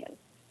stallion,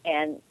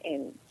 and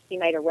she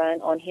made a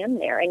run on him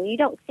there. And you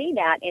don't see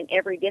that in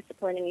every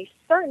discipline, and you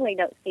certainly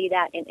don't see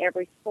that in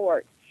every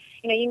sport.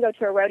 You can go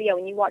to a rodeo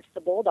and you watch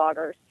the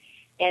bulldoggers,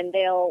 and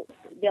they'll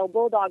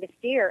bulldog a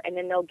steer, and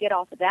then they'll get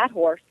off of that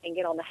horse and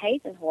get on the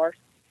hazing horse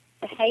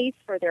to haze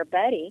for their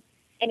buddy.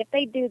 And if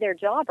they do their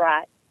job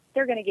right,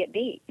 they're going to get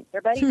beat.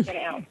 Their buddy's going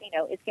to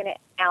it's going to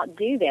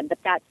outdo them. But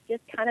that's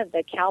just kind of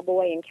the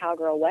cowboy and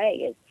cowgirl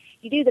way. Is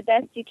you do the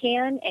best you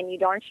can, and you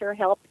darn sure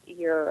help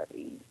your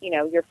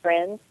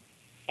friends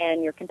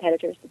and your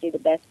competitors to do the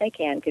best they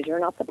can, because you're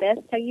not the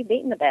best till you've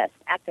beaten the best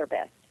at their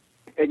best.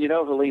 And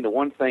Helena,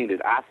 one thing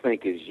that I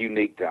think is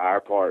unique to our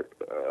part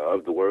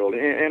of the world,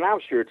 and I'm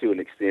sure to an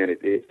extent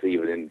it's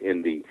even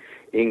in the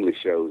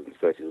English shows and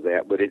such as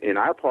that, but in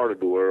our part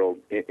of the world,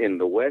 in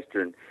the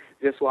Western,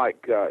 just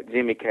like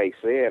Jimmy Kay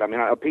said, I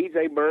mean,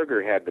 P.J.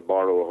 Berger had to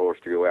borrow a horse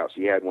to go out.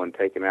 She had one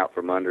taken out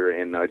from under,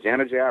 and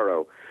Jana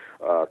Jarrow,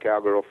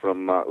 cowgirl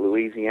from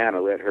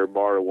Louisiana, let her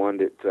borrow one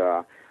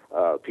that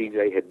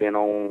P.J. had been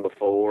on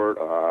before,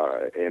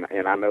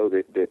 and I know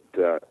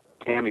that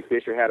Tammy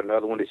Fisher had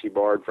another one that she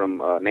borrowed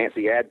from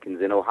Nancy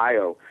Adkins in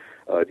Ohio,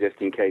 just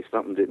in case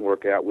something didn't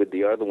work out with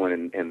the other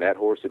one, and that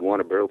horse had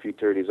won a Barrel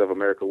Futurities of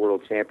America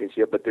World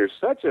Championship. But there's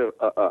such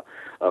a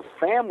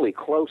family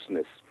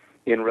closeness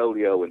in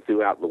rodeo and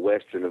throughout the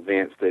Western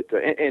events that,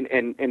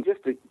 and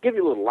just to give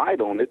you a little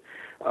light on it,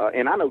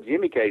 and I know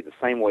Jimmy Kay's the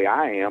same way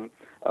I am.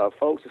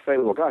 Folks will say,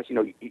 well, gosh,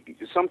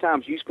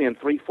 sometimes you spend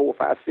 3, 4,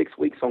 5, 6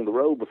 weeks on the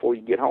road before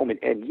you get home.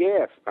 And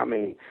yes, I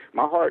mean,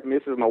 my heart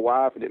misses my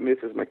wife and it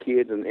misses my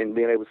kids, and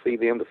being able to see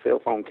them, the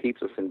cell phone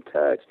keeps us in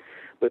touch.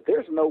 but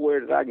there's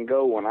nowhere that I can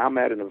go when I'm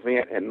at an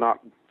event and not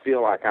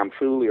feel like I'm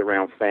truly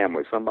around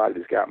family. Somebody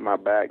that's got my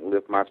back and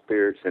lift my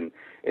spirits, and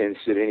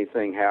should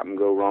anything happen,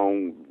 go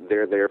wrong,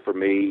 they're there for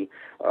me,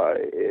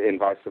 and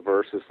vice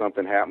versa if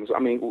something happens. I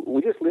mean,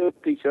 we just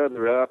lift each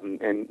other up,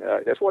 and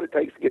that's what it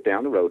takes to get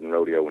down the road in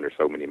rodeo when there's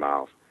so many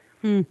miles.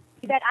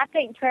 But I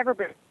think Trevor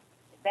Brooks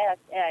is best.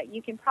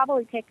 You can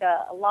probably pick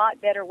a lot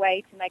better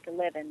way to make a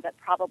living, but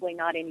probably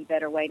not any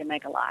better way to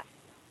make a life.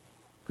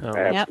 Oh,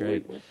 that's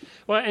great.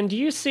 Well, and do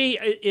you see,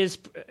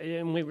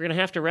 and we're going to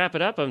have to wrap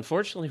it up,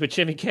 unfortunately, with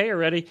Jimmy K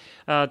already.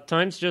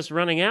 Time's just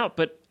running out.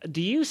 But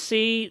do you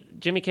see,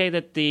 Jimmy K,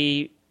 that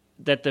the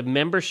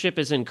membership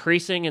is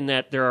increasing and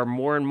that there are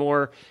more and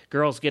more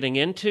girls getting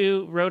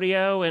into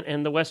rodeo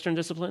and the Western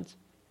disciplines?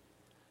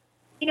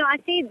 You know, I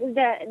see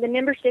the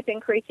membership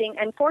increasing.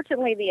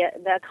 Unfortunately,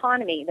 the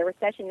economy, the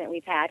recession that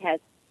we've had has,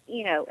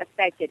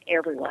 affected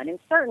everyone. And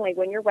certainly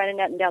when you're running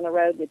up and down the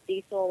road with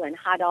diesel and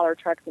high-dollar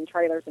trucks and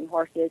trailers and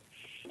horses,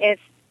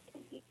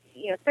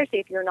 especially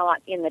if you're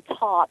not in the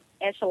top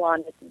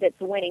echelon that's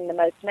winning the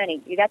most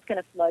money, that's going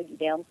to slow you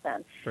down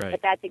some. Right.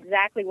 But that's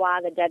exactly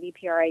why the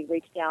WPRA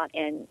reached out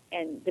and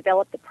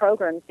developed the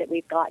programs that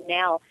we've got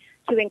now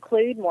to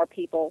include more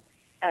people,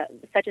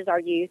 such as our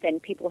youth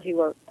and people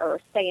who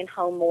are staying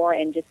home more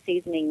and just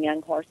seasoning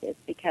young horses,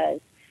 because,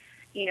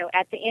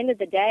 at the end of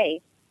the day,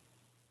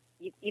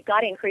 you've got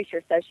to increase your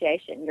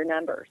association, your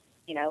numbers,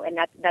 and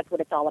that's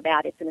what it's all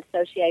about. It's an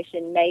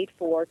association made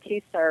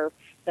to serve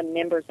the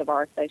members of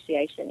our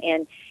association,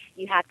 and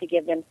you have to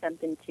give them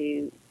something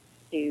to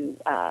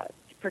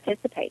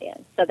participate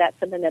in. So that's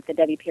something that the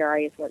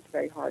WPRA has worked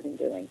very hard in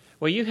doing.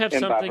 Well, you have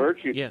and something...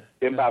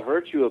 by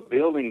virtue of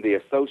building the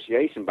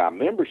association by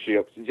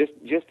memberships,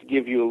 just to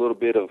give you a little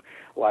bit of,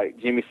 like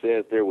Jimmy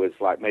said, there was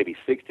like maybe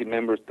 60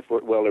 members. There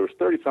was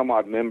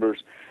 30-some-odd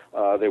members.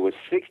 There was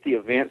 60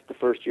 events the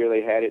first year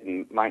they had it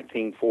in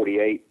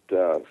 1948,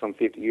 some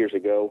 50 years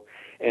ago.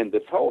 And the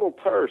total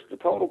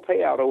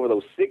payout over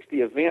those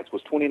 60 events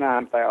was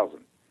 $29,000.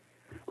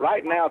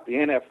 Right now at the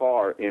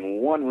NFR,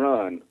 in one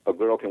run, a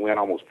girl can win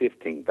almost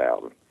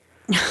 $15,000.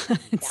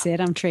 That's it.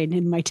 I'm trading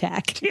in my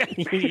tack. You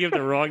have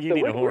the wrong. You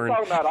need a horn. We're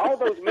talking about all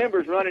those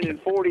members running in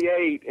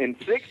 48 and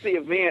 60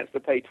 events to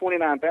pay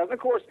 $29,000. Of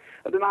course,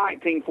 the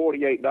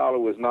 $1948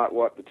 was not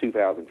what the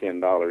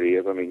 $2010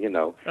 is. I mean,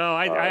 Oh,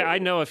 I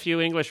know a few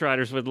English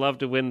riders would love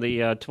to win the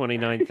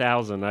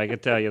 $29,000. I can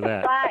tell you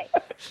that. Right.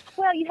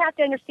 Well, you have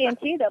to understand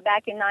too, though.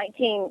 Back in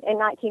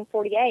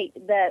 1948,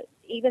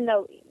 even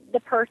though the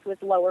purse was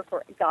lower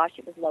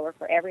it was lower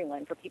for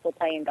everyone, for people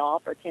playing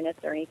golf or tennis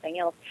or anything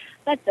else.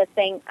 But the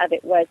thing of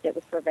it that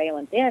was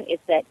prevalent then is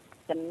that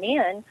the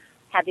men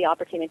had the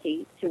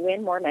opportunity to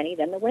win more money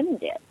than the women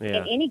did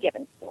in any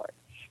given sport.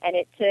 And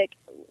it took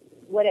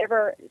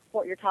whatever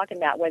sport you're talking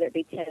about, whether it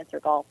be tennis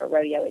or golf or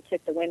rodeo, it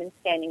took the women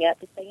standing up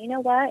to say, you know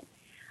what,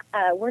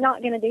 we're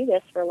not going to do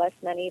this for less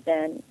money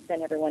than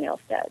everyone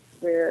else does.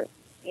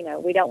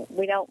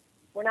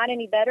 We're not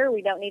any better.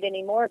 We don't need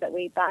any more, but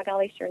we, by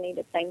golly, sure need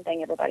the same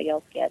thing everybody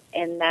else gets.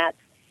 And that's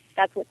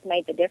what's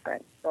made the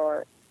difference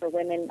for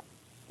women,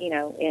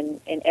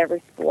 in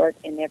every sport,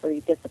 in every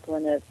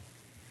discipline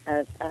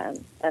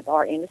of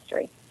our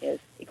industry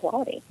is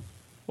equality.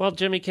 Well,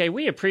 Jimmy K,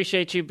 we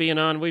appreciate you being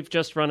on. We've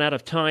just run out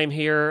of time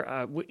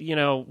here.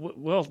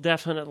 We'll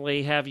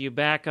definitely have you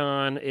back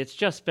on. This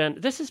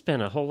has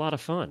been a whole lot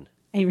of fun.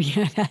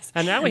 Yes.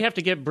 And now we have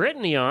to get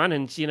Brittany on,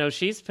 and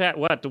she's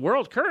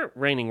the current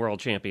reigning world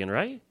champion,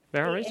 right?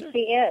 Barrel racer. She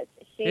is.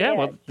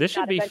 Well, this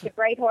should be a bunch of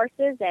great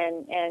horses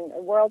and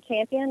a world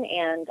champion,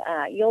 and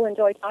you'll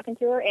enjoy talking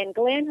to her. And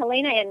Glenn,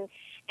 Helena,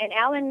 and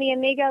Alan, mi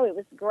amigo, it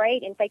was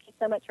great, and thank you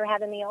so much for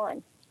having me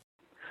on.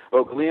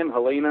 Well, Glenn,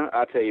 Helena,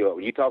 I tell you what,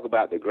 when you talk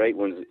about the great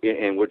ones,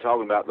 and we're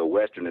talking about the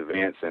Western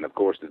events and, of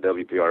course, the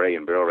WPRA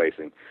and barrel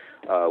racing,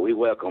 we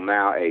welcome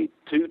now a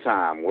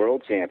two-time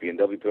world champion,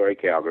 WPRA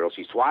cowgirl.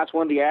 She's twice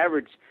won the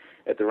average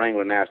at the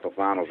Wrangler National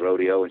Finals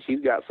Rodeo, and she's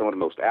got some of the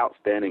most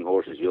outstanding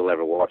horses you'll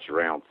ever watch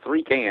around.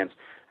 3 cans.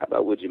 How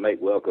about would you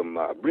make welcome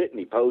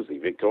Brittany Posey,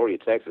 Victoria,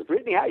 Texas.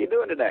 Brittany, how you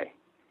doing today?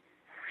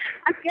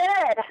 I'm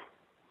good.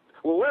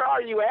 Well, where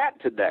are you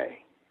at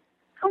today?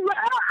 Well,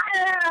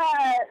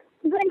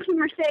 went to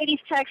Mercedes,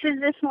 Texas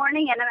this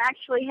morning, and I'm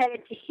actually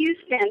headed to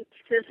Houston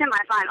to the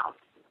semifinals.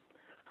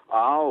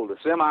 Oh, the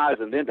semis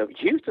and then to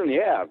Houston,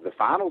 the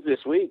finals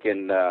this week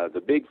and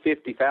the big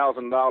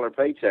 $50,000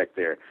 paycheck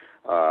there.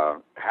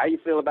 How you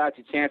feel about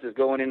your chances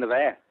going into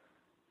that?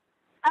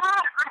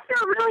 I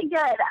feel really good.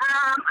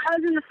 I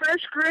was in the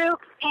first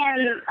group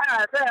in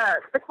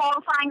the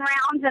qualifying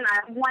rounds, and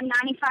I won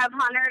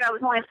 9,500. I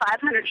was only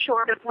 500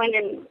 short of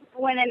winning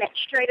it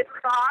straight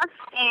across,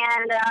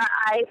 and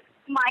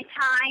my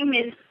time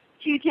is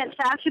 2/10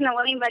 faster than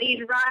what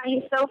anybody's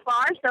running so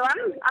far. So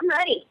I'm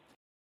ready.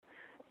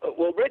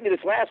 Well, Brittany,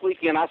 this last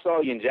weekend I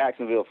saw you in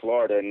Jacksonville,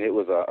 Florida, and it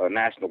was a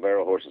National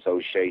Barrel Horse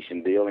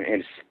Association deal,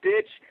 and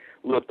Stitch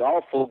looked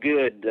awful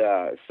good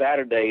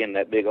Saturday in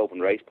that big open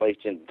race,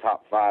 placed in the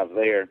top 5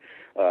 there.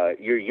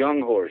 Your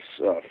young horse,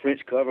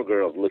 French Cover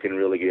Girl, is looking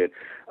really good.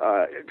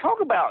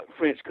 Talk about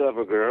French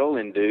Cover Girl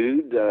and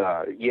Dude.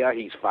 Yeah,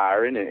 he's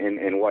firing,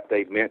 and what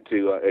they've meant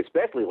to,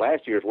 especially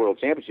last year's World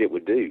Championship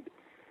with Dude.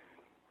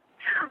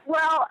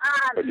 Well,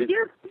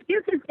 Duke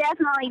has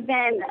definitely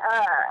been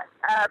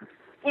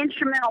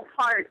instrumental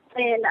part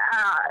in,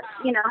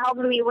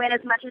 helping me win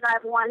as much as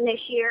I've won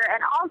this year,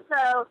 and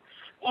also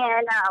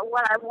in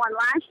what I've won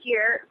last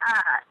year.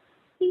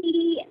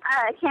 He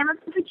came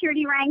up to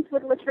futurity ranks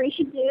with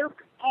Latricia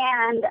Duke,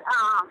 and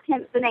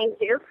hence the name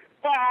Duke.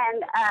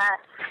 And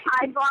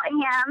I bought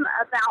him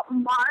about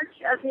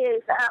March of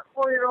his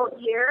 4-year-old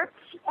year,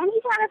 and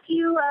he's had a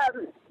few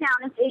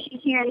soundness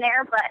issues here and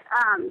there, but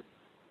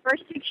for a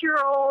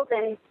 6-year-old,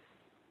 and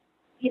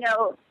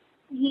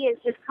he has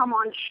just come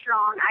on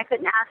strong. I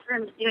couldn't ask for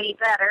him to do any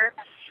better.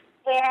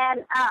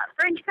 And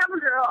French Cover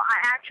Girl,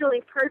 I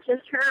actually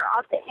purchased her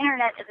off the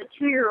internet as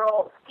a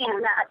 2-year-old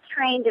and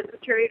trained and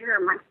futuried her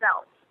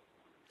myself.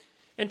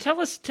 And tell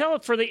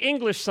it for the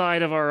English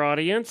side of our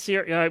audience.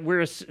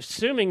 We're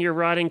assuming you're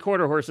riding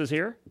quarter horses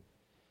here.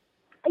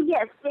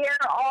 Yes, they're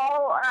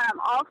all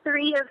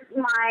 3 of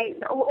my.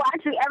 Well,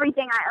 actually,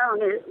 everything I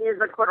own is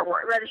a quarter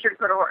horse, registered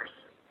quarter horse.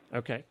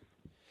 Okay.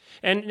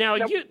 And now,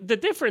 the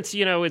difference,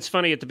 it's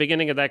funny, at the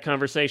beginning of that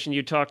conversation,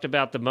 you talked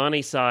about the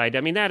money side.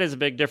 I mean, that is a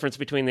big difference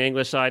between the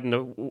English side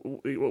and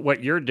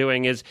what you're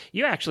doing is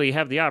you actually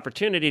have the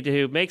opportunity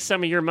to make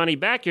some of your money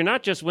back. You're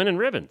not just winning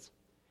ribbons.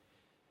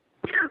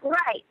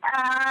 Right.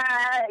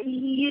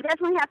 You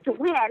definitely have to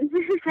win.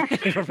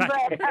 Right.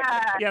 But,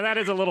 yeah, that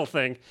is a little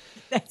thing.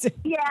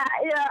 Yeah,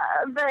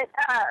 but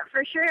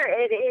for sure,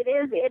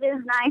 it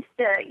is nice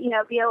to,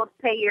 be able to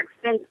pay your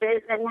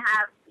expenses and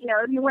have,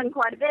 if you win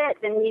quite a bit,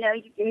 then, you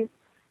can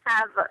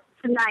have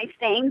some nice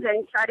things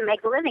and try to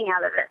make a living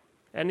out of it.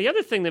 And the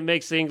other thing that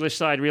makes the English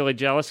side really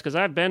jealous, because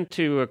I've been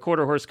to a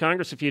Quarter Horse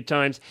Congress a few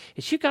times,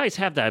 is you guys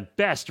have the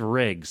best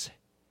rigs.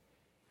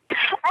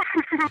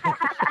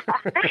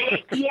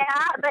 Yeah,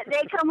 but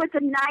they come with a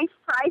nice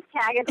price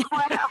tag as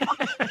well.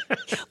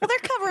 Well, they're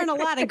covering a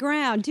lot of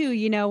ground, too.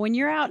 When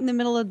you're out in the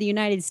middle of the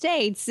United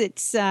States,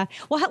 it's,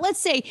 let's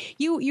say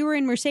you were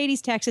in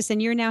Mercedes, Texas,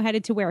 and you're now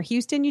headed to where?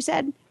 Houston, you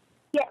said?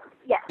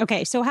 Yes.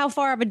 Okay, so how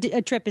far of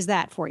a trip is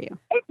that for you?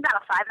 It's about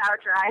a 5-hour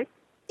drive.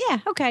 Yeah,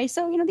 okay.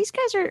 So, these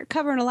guys are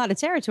covering a lot of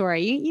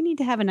territory. You need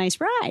to have a nice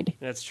ride.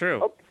 That's true.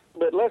 Oh,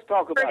 but let's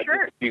talk about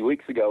just a few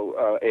weeks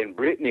ago, and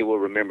Brittany will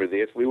remember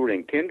this. We were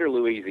in Kinder,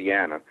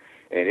 Louisiana,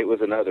 and it was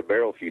another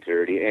barrel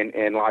futurity.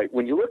 And like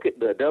when you look at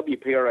the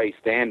WPRA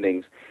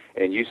standings,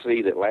 and you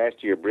see that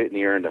last year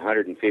Brittany earned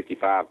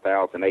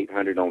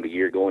 $155,800 on the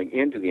year going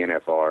into the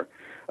NFR,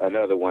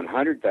 another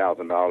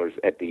 $100,000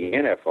 at the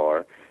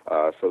NFR.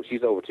 So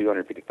she's over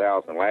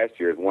 $250,000 last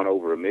year. It's won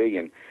over $1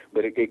 million.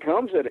 But it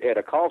comes at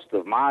a cost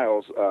of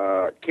miles.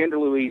 Kinder,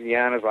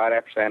 Louisiana is right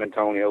after San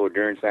Antonio or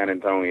during San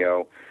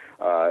Antonio.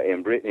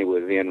 And Brittany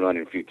was in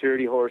running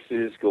futurity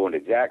horses, going to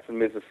Jackson,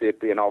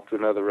 Mississippi, and off to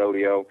another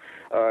rodeo.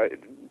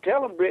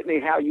 Tell them, Brittany,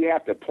 how you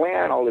have to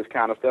plan all this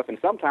kind of stuff, and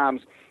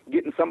sometimes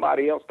getting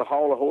somebody else to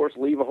haul a horse,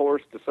 leave a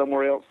horse to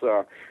somewhere else.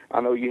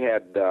 I know you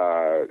had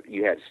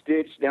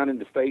Stitch down in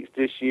the States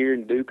this year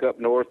and Duke up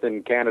north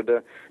in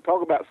Canada.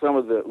 Talk about some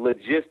of the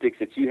logistics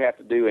that you have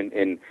to do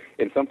and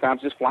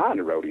sometimes just flying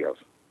to rodeos.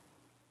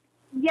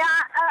 Yeah,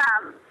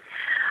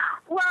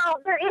 well,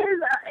 there is.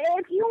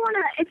 If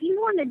you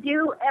want to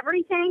do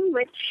everything,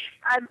 which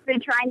I've been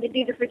trying to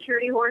do, the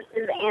futurity horses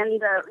and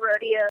the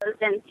rodeos.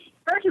 And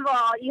first of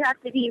all, you have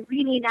to be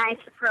really nice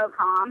to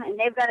Procom, and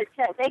they've got to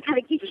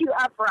get you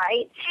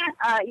upright.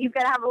 You've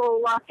got to have a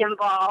little luck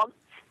involved.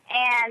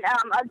 And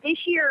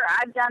this year,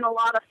 I've done a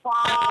lot of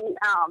flying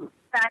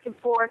back and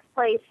forth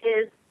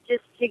places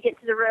just to get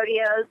to the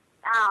rodeos.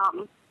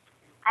 And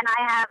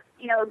I have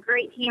a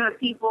great team of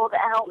people that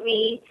help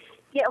me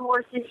get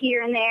horses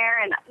here and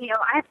there, and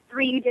I have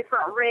 3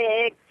 different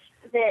rigs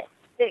that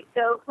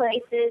go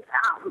places.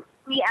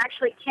 We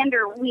actually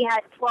we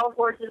had 12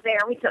 horses there.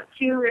 We took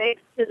 2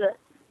 rigs to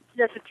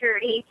the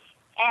futurity,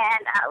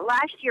 and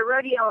last year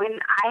rodeo,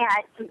 and I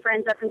had some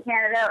friends up in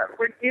Canada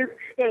where Duke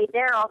stayed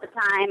there all the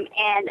time,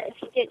 and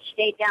Stitch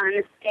stayed down in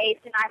the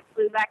States, and I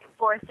flew back and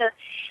forth. So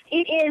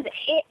it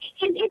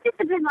just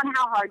depends on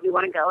how hard you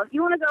want to go. If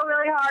you want to go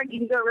really hard, you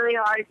can go really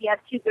hard if you have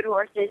 2 good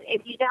horses.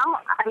 If you don't,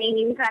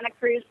 you can kind of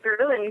cruise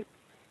through and,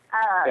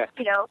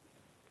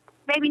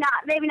 maybe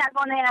not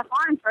going to the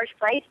NFR in first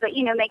place, but,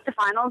 make the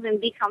finals and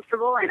be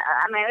comfortable. And,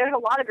 there's a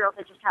lot of girls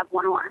that just have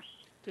 1 horse.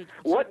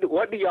 What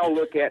do y'all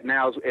look at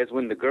now as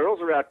when the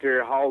girls are out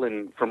there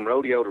hauling from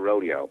rodeo to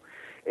rodeo,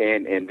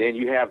 and then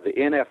you have the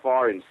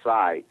NFR in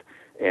sight,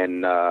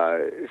 and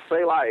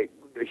say like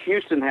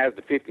Houston has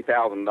the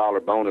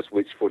 $50,000 bonus,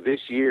 which for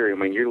this year,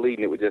 you're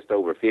leading it with just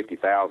over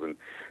 $50,000.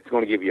 It's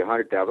going to give you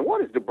 $100,000.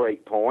 What is the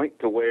break point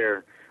to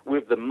where,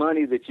 with the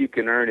money that you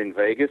can earn in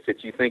Vegas,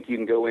 that you think you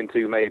can go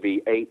into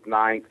maybe 8th,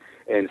 9th,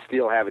 and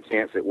still have a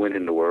chance at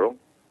winning the world?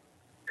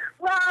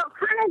 Well,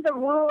 kind of the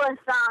rule of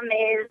thumb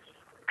is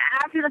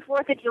after the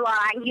 4th of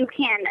July, you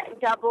can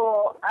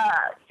double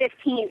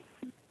 15th,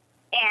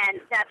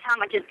 and that's how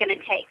much it's going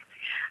to take.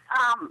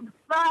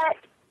 But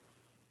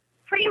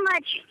pretty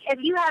much, if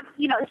you have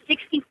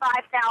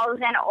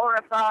 65,000 or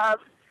above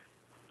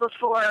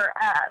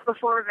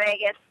before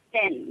Vegas,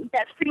 then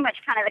that's pretty much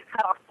kind of the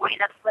cutoff point.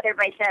 That's what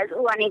everybody says.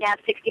 Oh, I need to have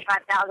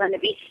 65,000 to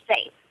be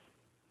safe.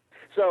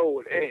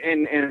 So,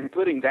 and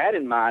putting that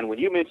in mind, when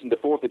you mentioned the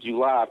 4th of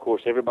July, of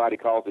course, everybody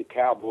calls it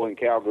Cowboy and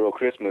Cowgirl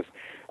Christmas.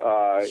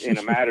 In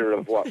a matter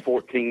of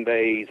 14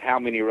 days, how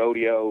many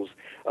rodeos?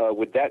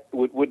 Would the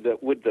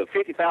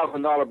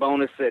 $50,000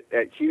 bonus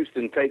at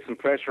Houston take some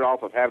pressure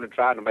off of having to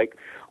try to make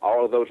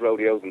all of those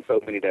rodeos in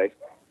so many days?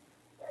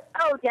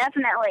 Oh,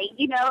 definitely.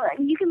 You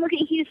can look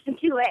at Houston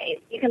two ways.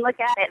 You can look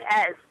at it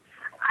as,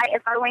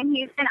 if I win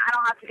Houston, I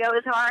don't have to go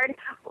as hard,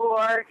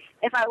 or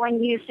if I win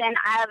Houston,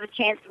 I have a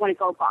chance to win a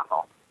gold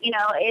buckle.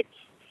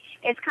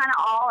 It's kind of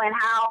all in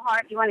how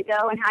hard you want to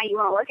go and how you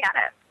want to look at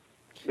it.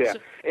 Yeah,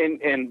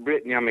 and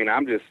Brittany, I mean,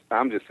 I'm just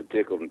so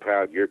tickled and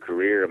proud of your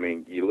career. I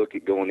mean, you look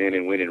at going in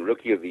and winning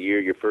Rookie of the Year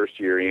your first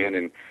year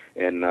in,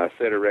 and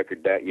set a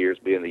record that year as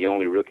being the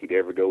only rookie to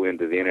ever go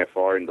into the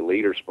NFR in the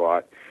leader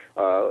spot.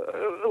 A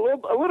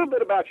little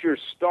bit about your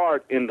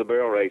start in the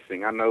barrel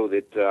racing. I know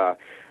that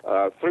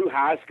through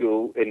high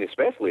school, and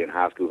especially in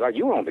high school,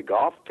 you were on the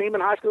golf team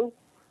in high school?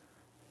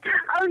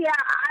 Oh yeah,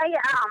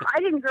 I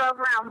didn't grow up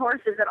around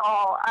horses at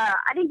all.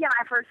 I didn't get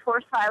my first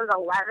horse till I was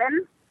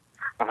 11.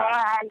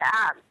 And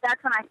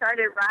that's when I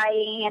started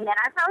riding, and then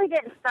I probably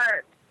didn't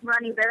start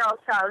running barrels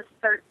till I was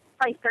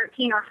probably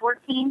 13 or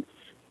 14.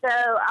 So,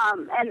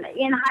 and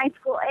in high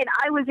school, and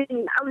I was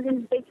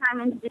in big time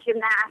into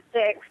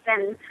gymnastics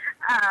and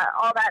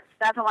all that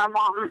stuff. And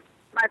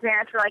my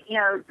parents were like,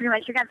 pretty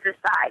much you're going to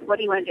decide what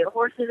do you want to do,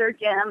 horses or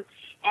gym.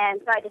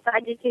 And so I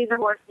decided to do the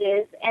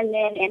horses. And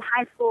then in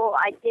high school,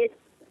 I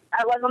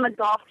was on the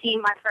golf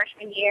team my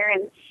freshman year,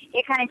 and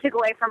it kind of took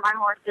away from my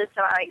horses.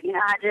 So I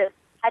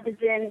had to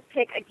then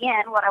pick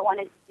again what I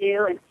wanted to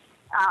do, and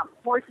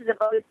horses have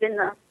always been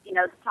the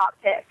top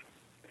pick.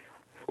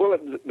 Well,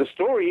 the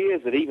story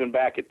is that even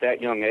back at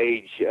that young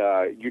age,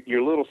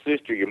 your little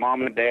sister, your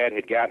mom and dad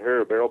had got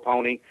her a barrel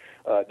pony.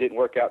 Didn't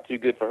work out too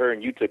good for her,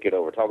 and you took it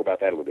over. Talk about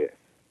that a little bit.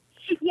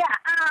 Yeah,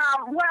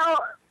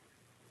 well,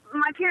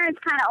 my parents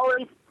kind of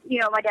always,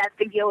 my dad's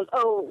big deal was,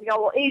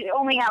 you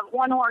only have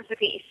one horse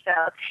apiece.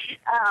 So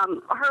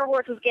her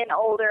horse was getting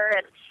older,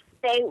 and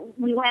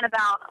we went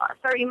about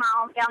 30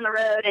 miles down the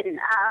road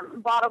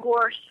and bought a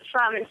horse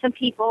from some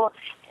people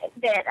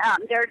that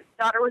their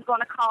daughter was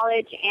going to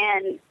college,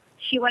 and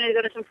she wanted to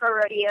go to some pro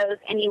rodeos,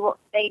 and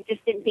they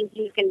just didn't think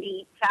he was going to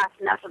be fast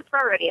enough for the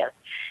pro rodeos.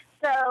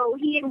 So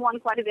he had won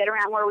quite a bit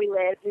around where we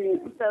lived,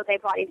 and so they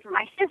bought him for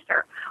my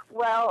sister.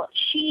 Well,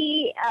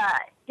 she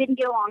didn't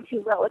get along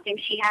too well with him.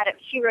 She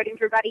rode him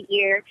for about a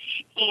year,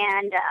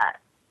 and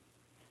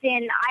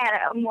then I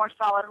had a more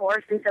solid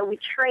horse, and so we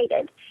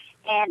traded.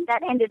 And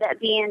that ended up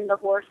being the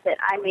horse that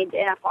I made the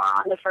NFR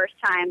on the first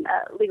time,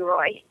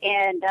 Leroy.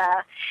 And,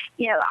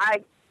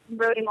 I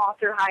rode him all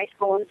through high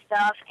school and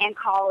stuff and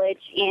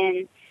college.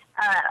 And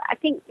I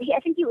think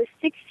he was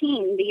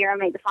 16 the year I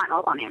made the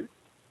finals on him.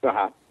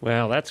 Uh-huh.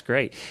 Well, that's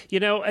great.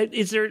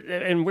 Is there,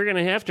 and we're going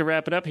to have to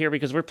wrap it up here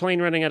because we're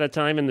plain running out of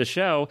time in the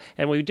show,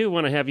 and we do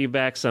want to have you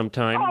back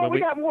sometime. Oh, we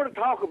got more to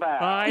talk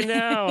about. I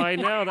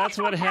know. That's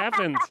what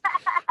happens.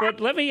 But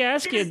let me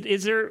ask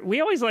you, we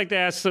always like to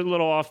ask some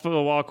little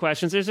off-the-wall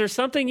questions. Is there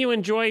something you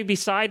enjoy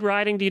beside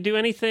riding? Do you do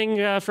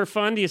anything for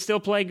fun? Do you still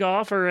play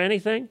golf or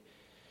anything?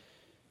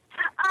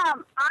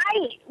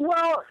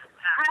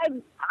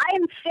 I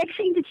am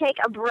fixing to take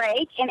a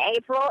break in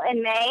April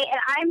and May, and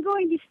I'm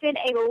going to spend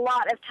a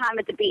lot of time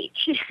at the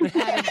beach.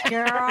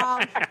 Girl.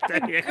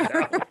 There you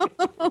go.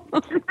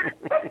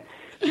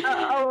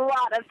 A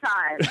lot of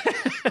time.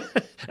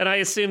 And I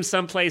assume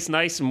someplace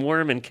nice and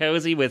warm and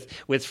cozy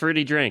with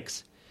fruity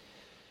drinks.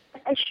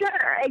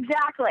 Sure,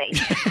 exactly.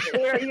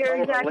 You're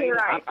exactly Helena,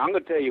 right. I'm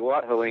going to tell you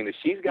what, Helena,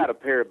 she's got a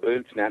pair of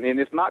boots now, and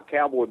it's not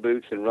cowboy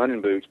boots and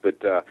running boots,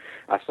 but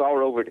I saw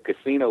her over at the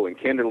casino in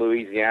Kinder,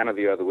 Louisiana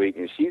the other week,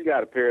 and she's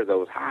got a pair of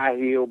those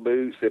high-heel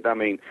boots that,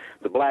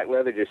 the black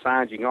leather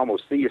designs you can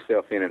almost see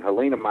yourself in, and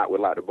Helena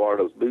would like to borrow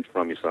those boots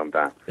from you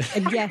sometime.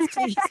 Yes,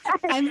 please.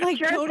 I'm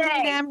totally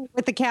enamored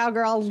with the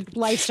cowgirl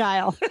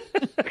lifestyle.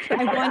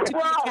 I want to be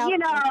a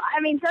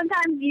cowgirl.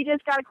 Sometimes you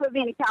just got to quit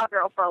being a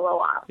cowgirl for a little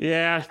while.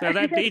 Yeah, now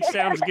that beach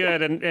sounds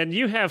good, and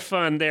you have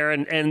fun there,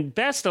 and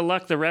best of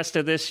luck the rest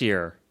of this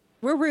year.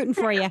 We're rooting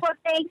for you. Well,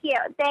 thank you.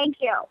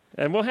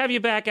 And we'll have you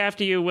back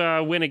after you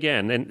win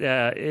again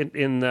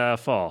in the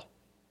fall.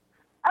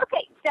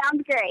 Okay,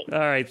 sounds great. All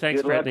right,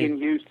 thanks, Brittany.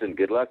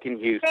 Good luck in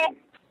Houston.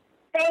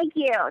 Thank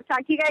you.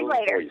 Talk to you guys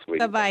later.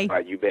 Bye-bye. All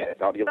right, you bet.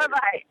 Talk to you later.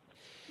 Bye-bye.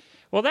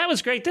 Well, that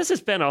was great. This has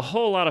been a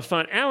whole lot of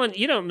fun. Alan,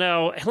 you don't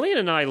know,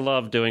 Helena and I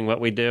love doing what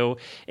we do,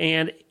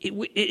 and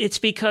it's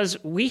because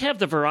we have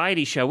the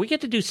variety show. We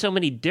get to do so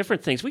many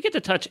different things. We get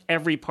to touch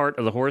every part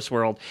of the horse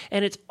world,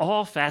 and it's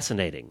all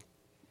fascinating.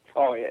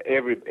 Oh,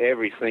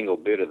 every single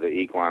bit of the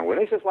equine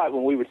world. It's just like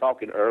when we were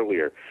talking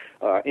earlier,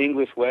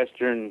 English,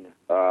 Western,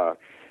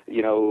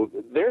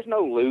 there's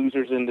no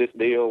losers in this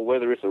deal,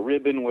 whether it's a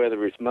ribbon,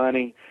 whether it's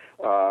money.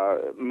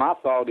 My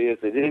thought is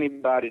that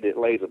anybody that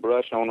lays a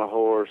brush on a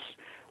horse,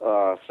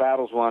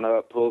 saddles one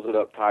up, pulls it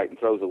up tight, and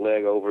throws a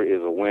leg over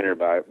is a winner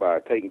by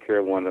taking care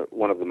of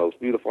one of the most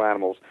beautiful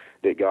animals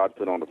that God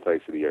put on the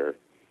face of the earth.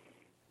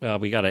 Well,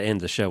 we got to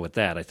end the show with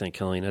that, I think,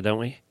 Helena, don't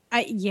we?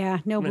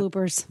 No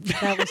bloopers.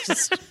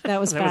 That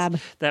was fab.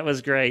 That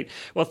was great.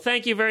 Well,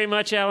 thank you very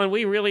much, Alan.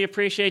 We really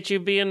appreciate you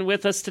being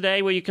with us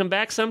today. Will you come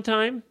back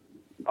sometime?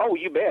 Oh,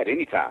 you bet.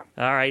 Anytime.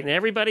 All right. And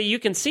everybody, you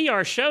can see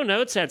our show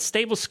notes at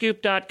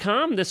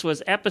stablescoop.com. This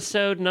was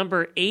episode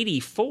number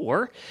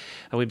 84.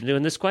 We've been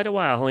doing this quite a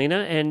while,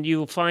 Helena, and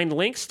you'll find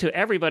links to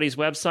everybody's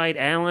website,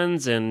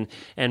 Alan's and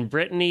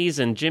Brittany's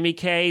and Jimmy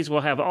K's.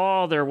 We'll have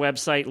all their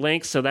website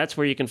links, so that's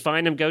where you can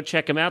find them. Go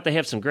check them out. They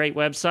have some great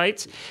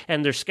websites,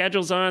 and their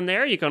schedule's on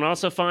there. You can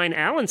also find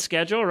Alan's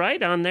schedule,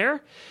 right, on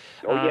there.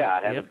 Oh, yeah,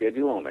 I have a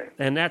schedule on there.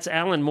 And that's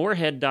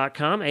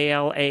alanmoorhead.com,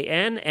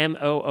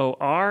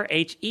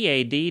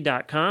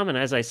 AlanMoorhead.com. And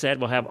as I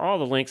said, we'll have all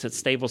the links at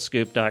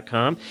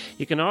stablescoop.com.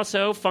 You can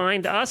also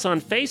find us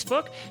on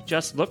Facebook.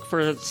 Just look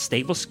for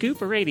Stable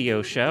Scoop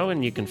Radio Show,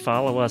 and you can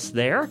follow us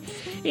there.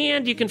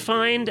 And you can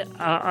find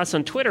us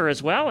on Twitter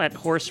as well at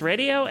Horse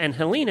Radio, and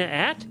Helena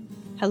at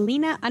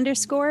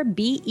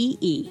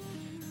Helena_BEE.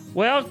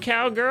 Well,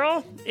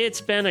 Cowgirl,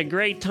 it's been a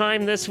great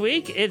time this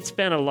week. It's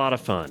been a lot of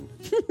fun.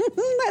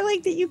 I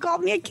like that you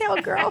called me a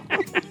cowgirl.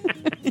 I'm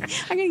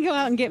going to go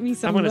out and get me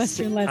some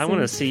Western lessons. I want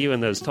to see you in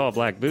those tall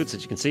black boots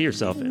that you can see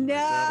yourself in.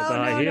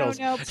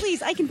 No.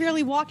 Please, I can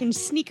barely walk in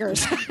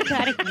sneakers.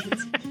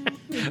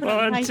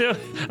 Well,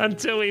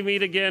 until we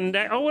meet again.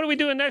 What are we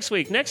doing next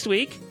week? Next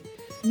week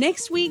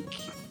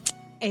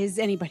is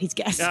anybody's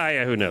guess.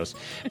 Yeah, who knows?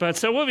 But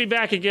so we'll be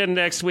back again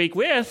next week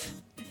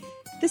with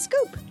The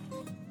Scoop.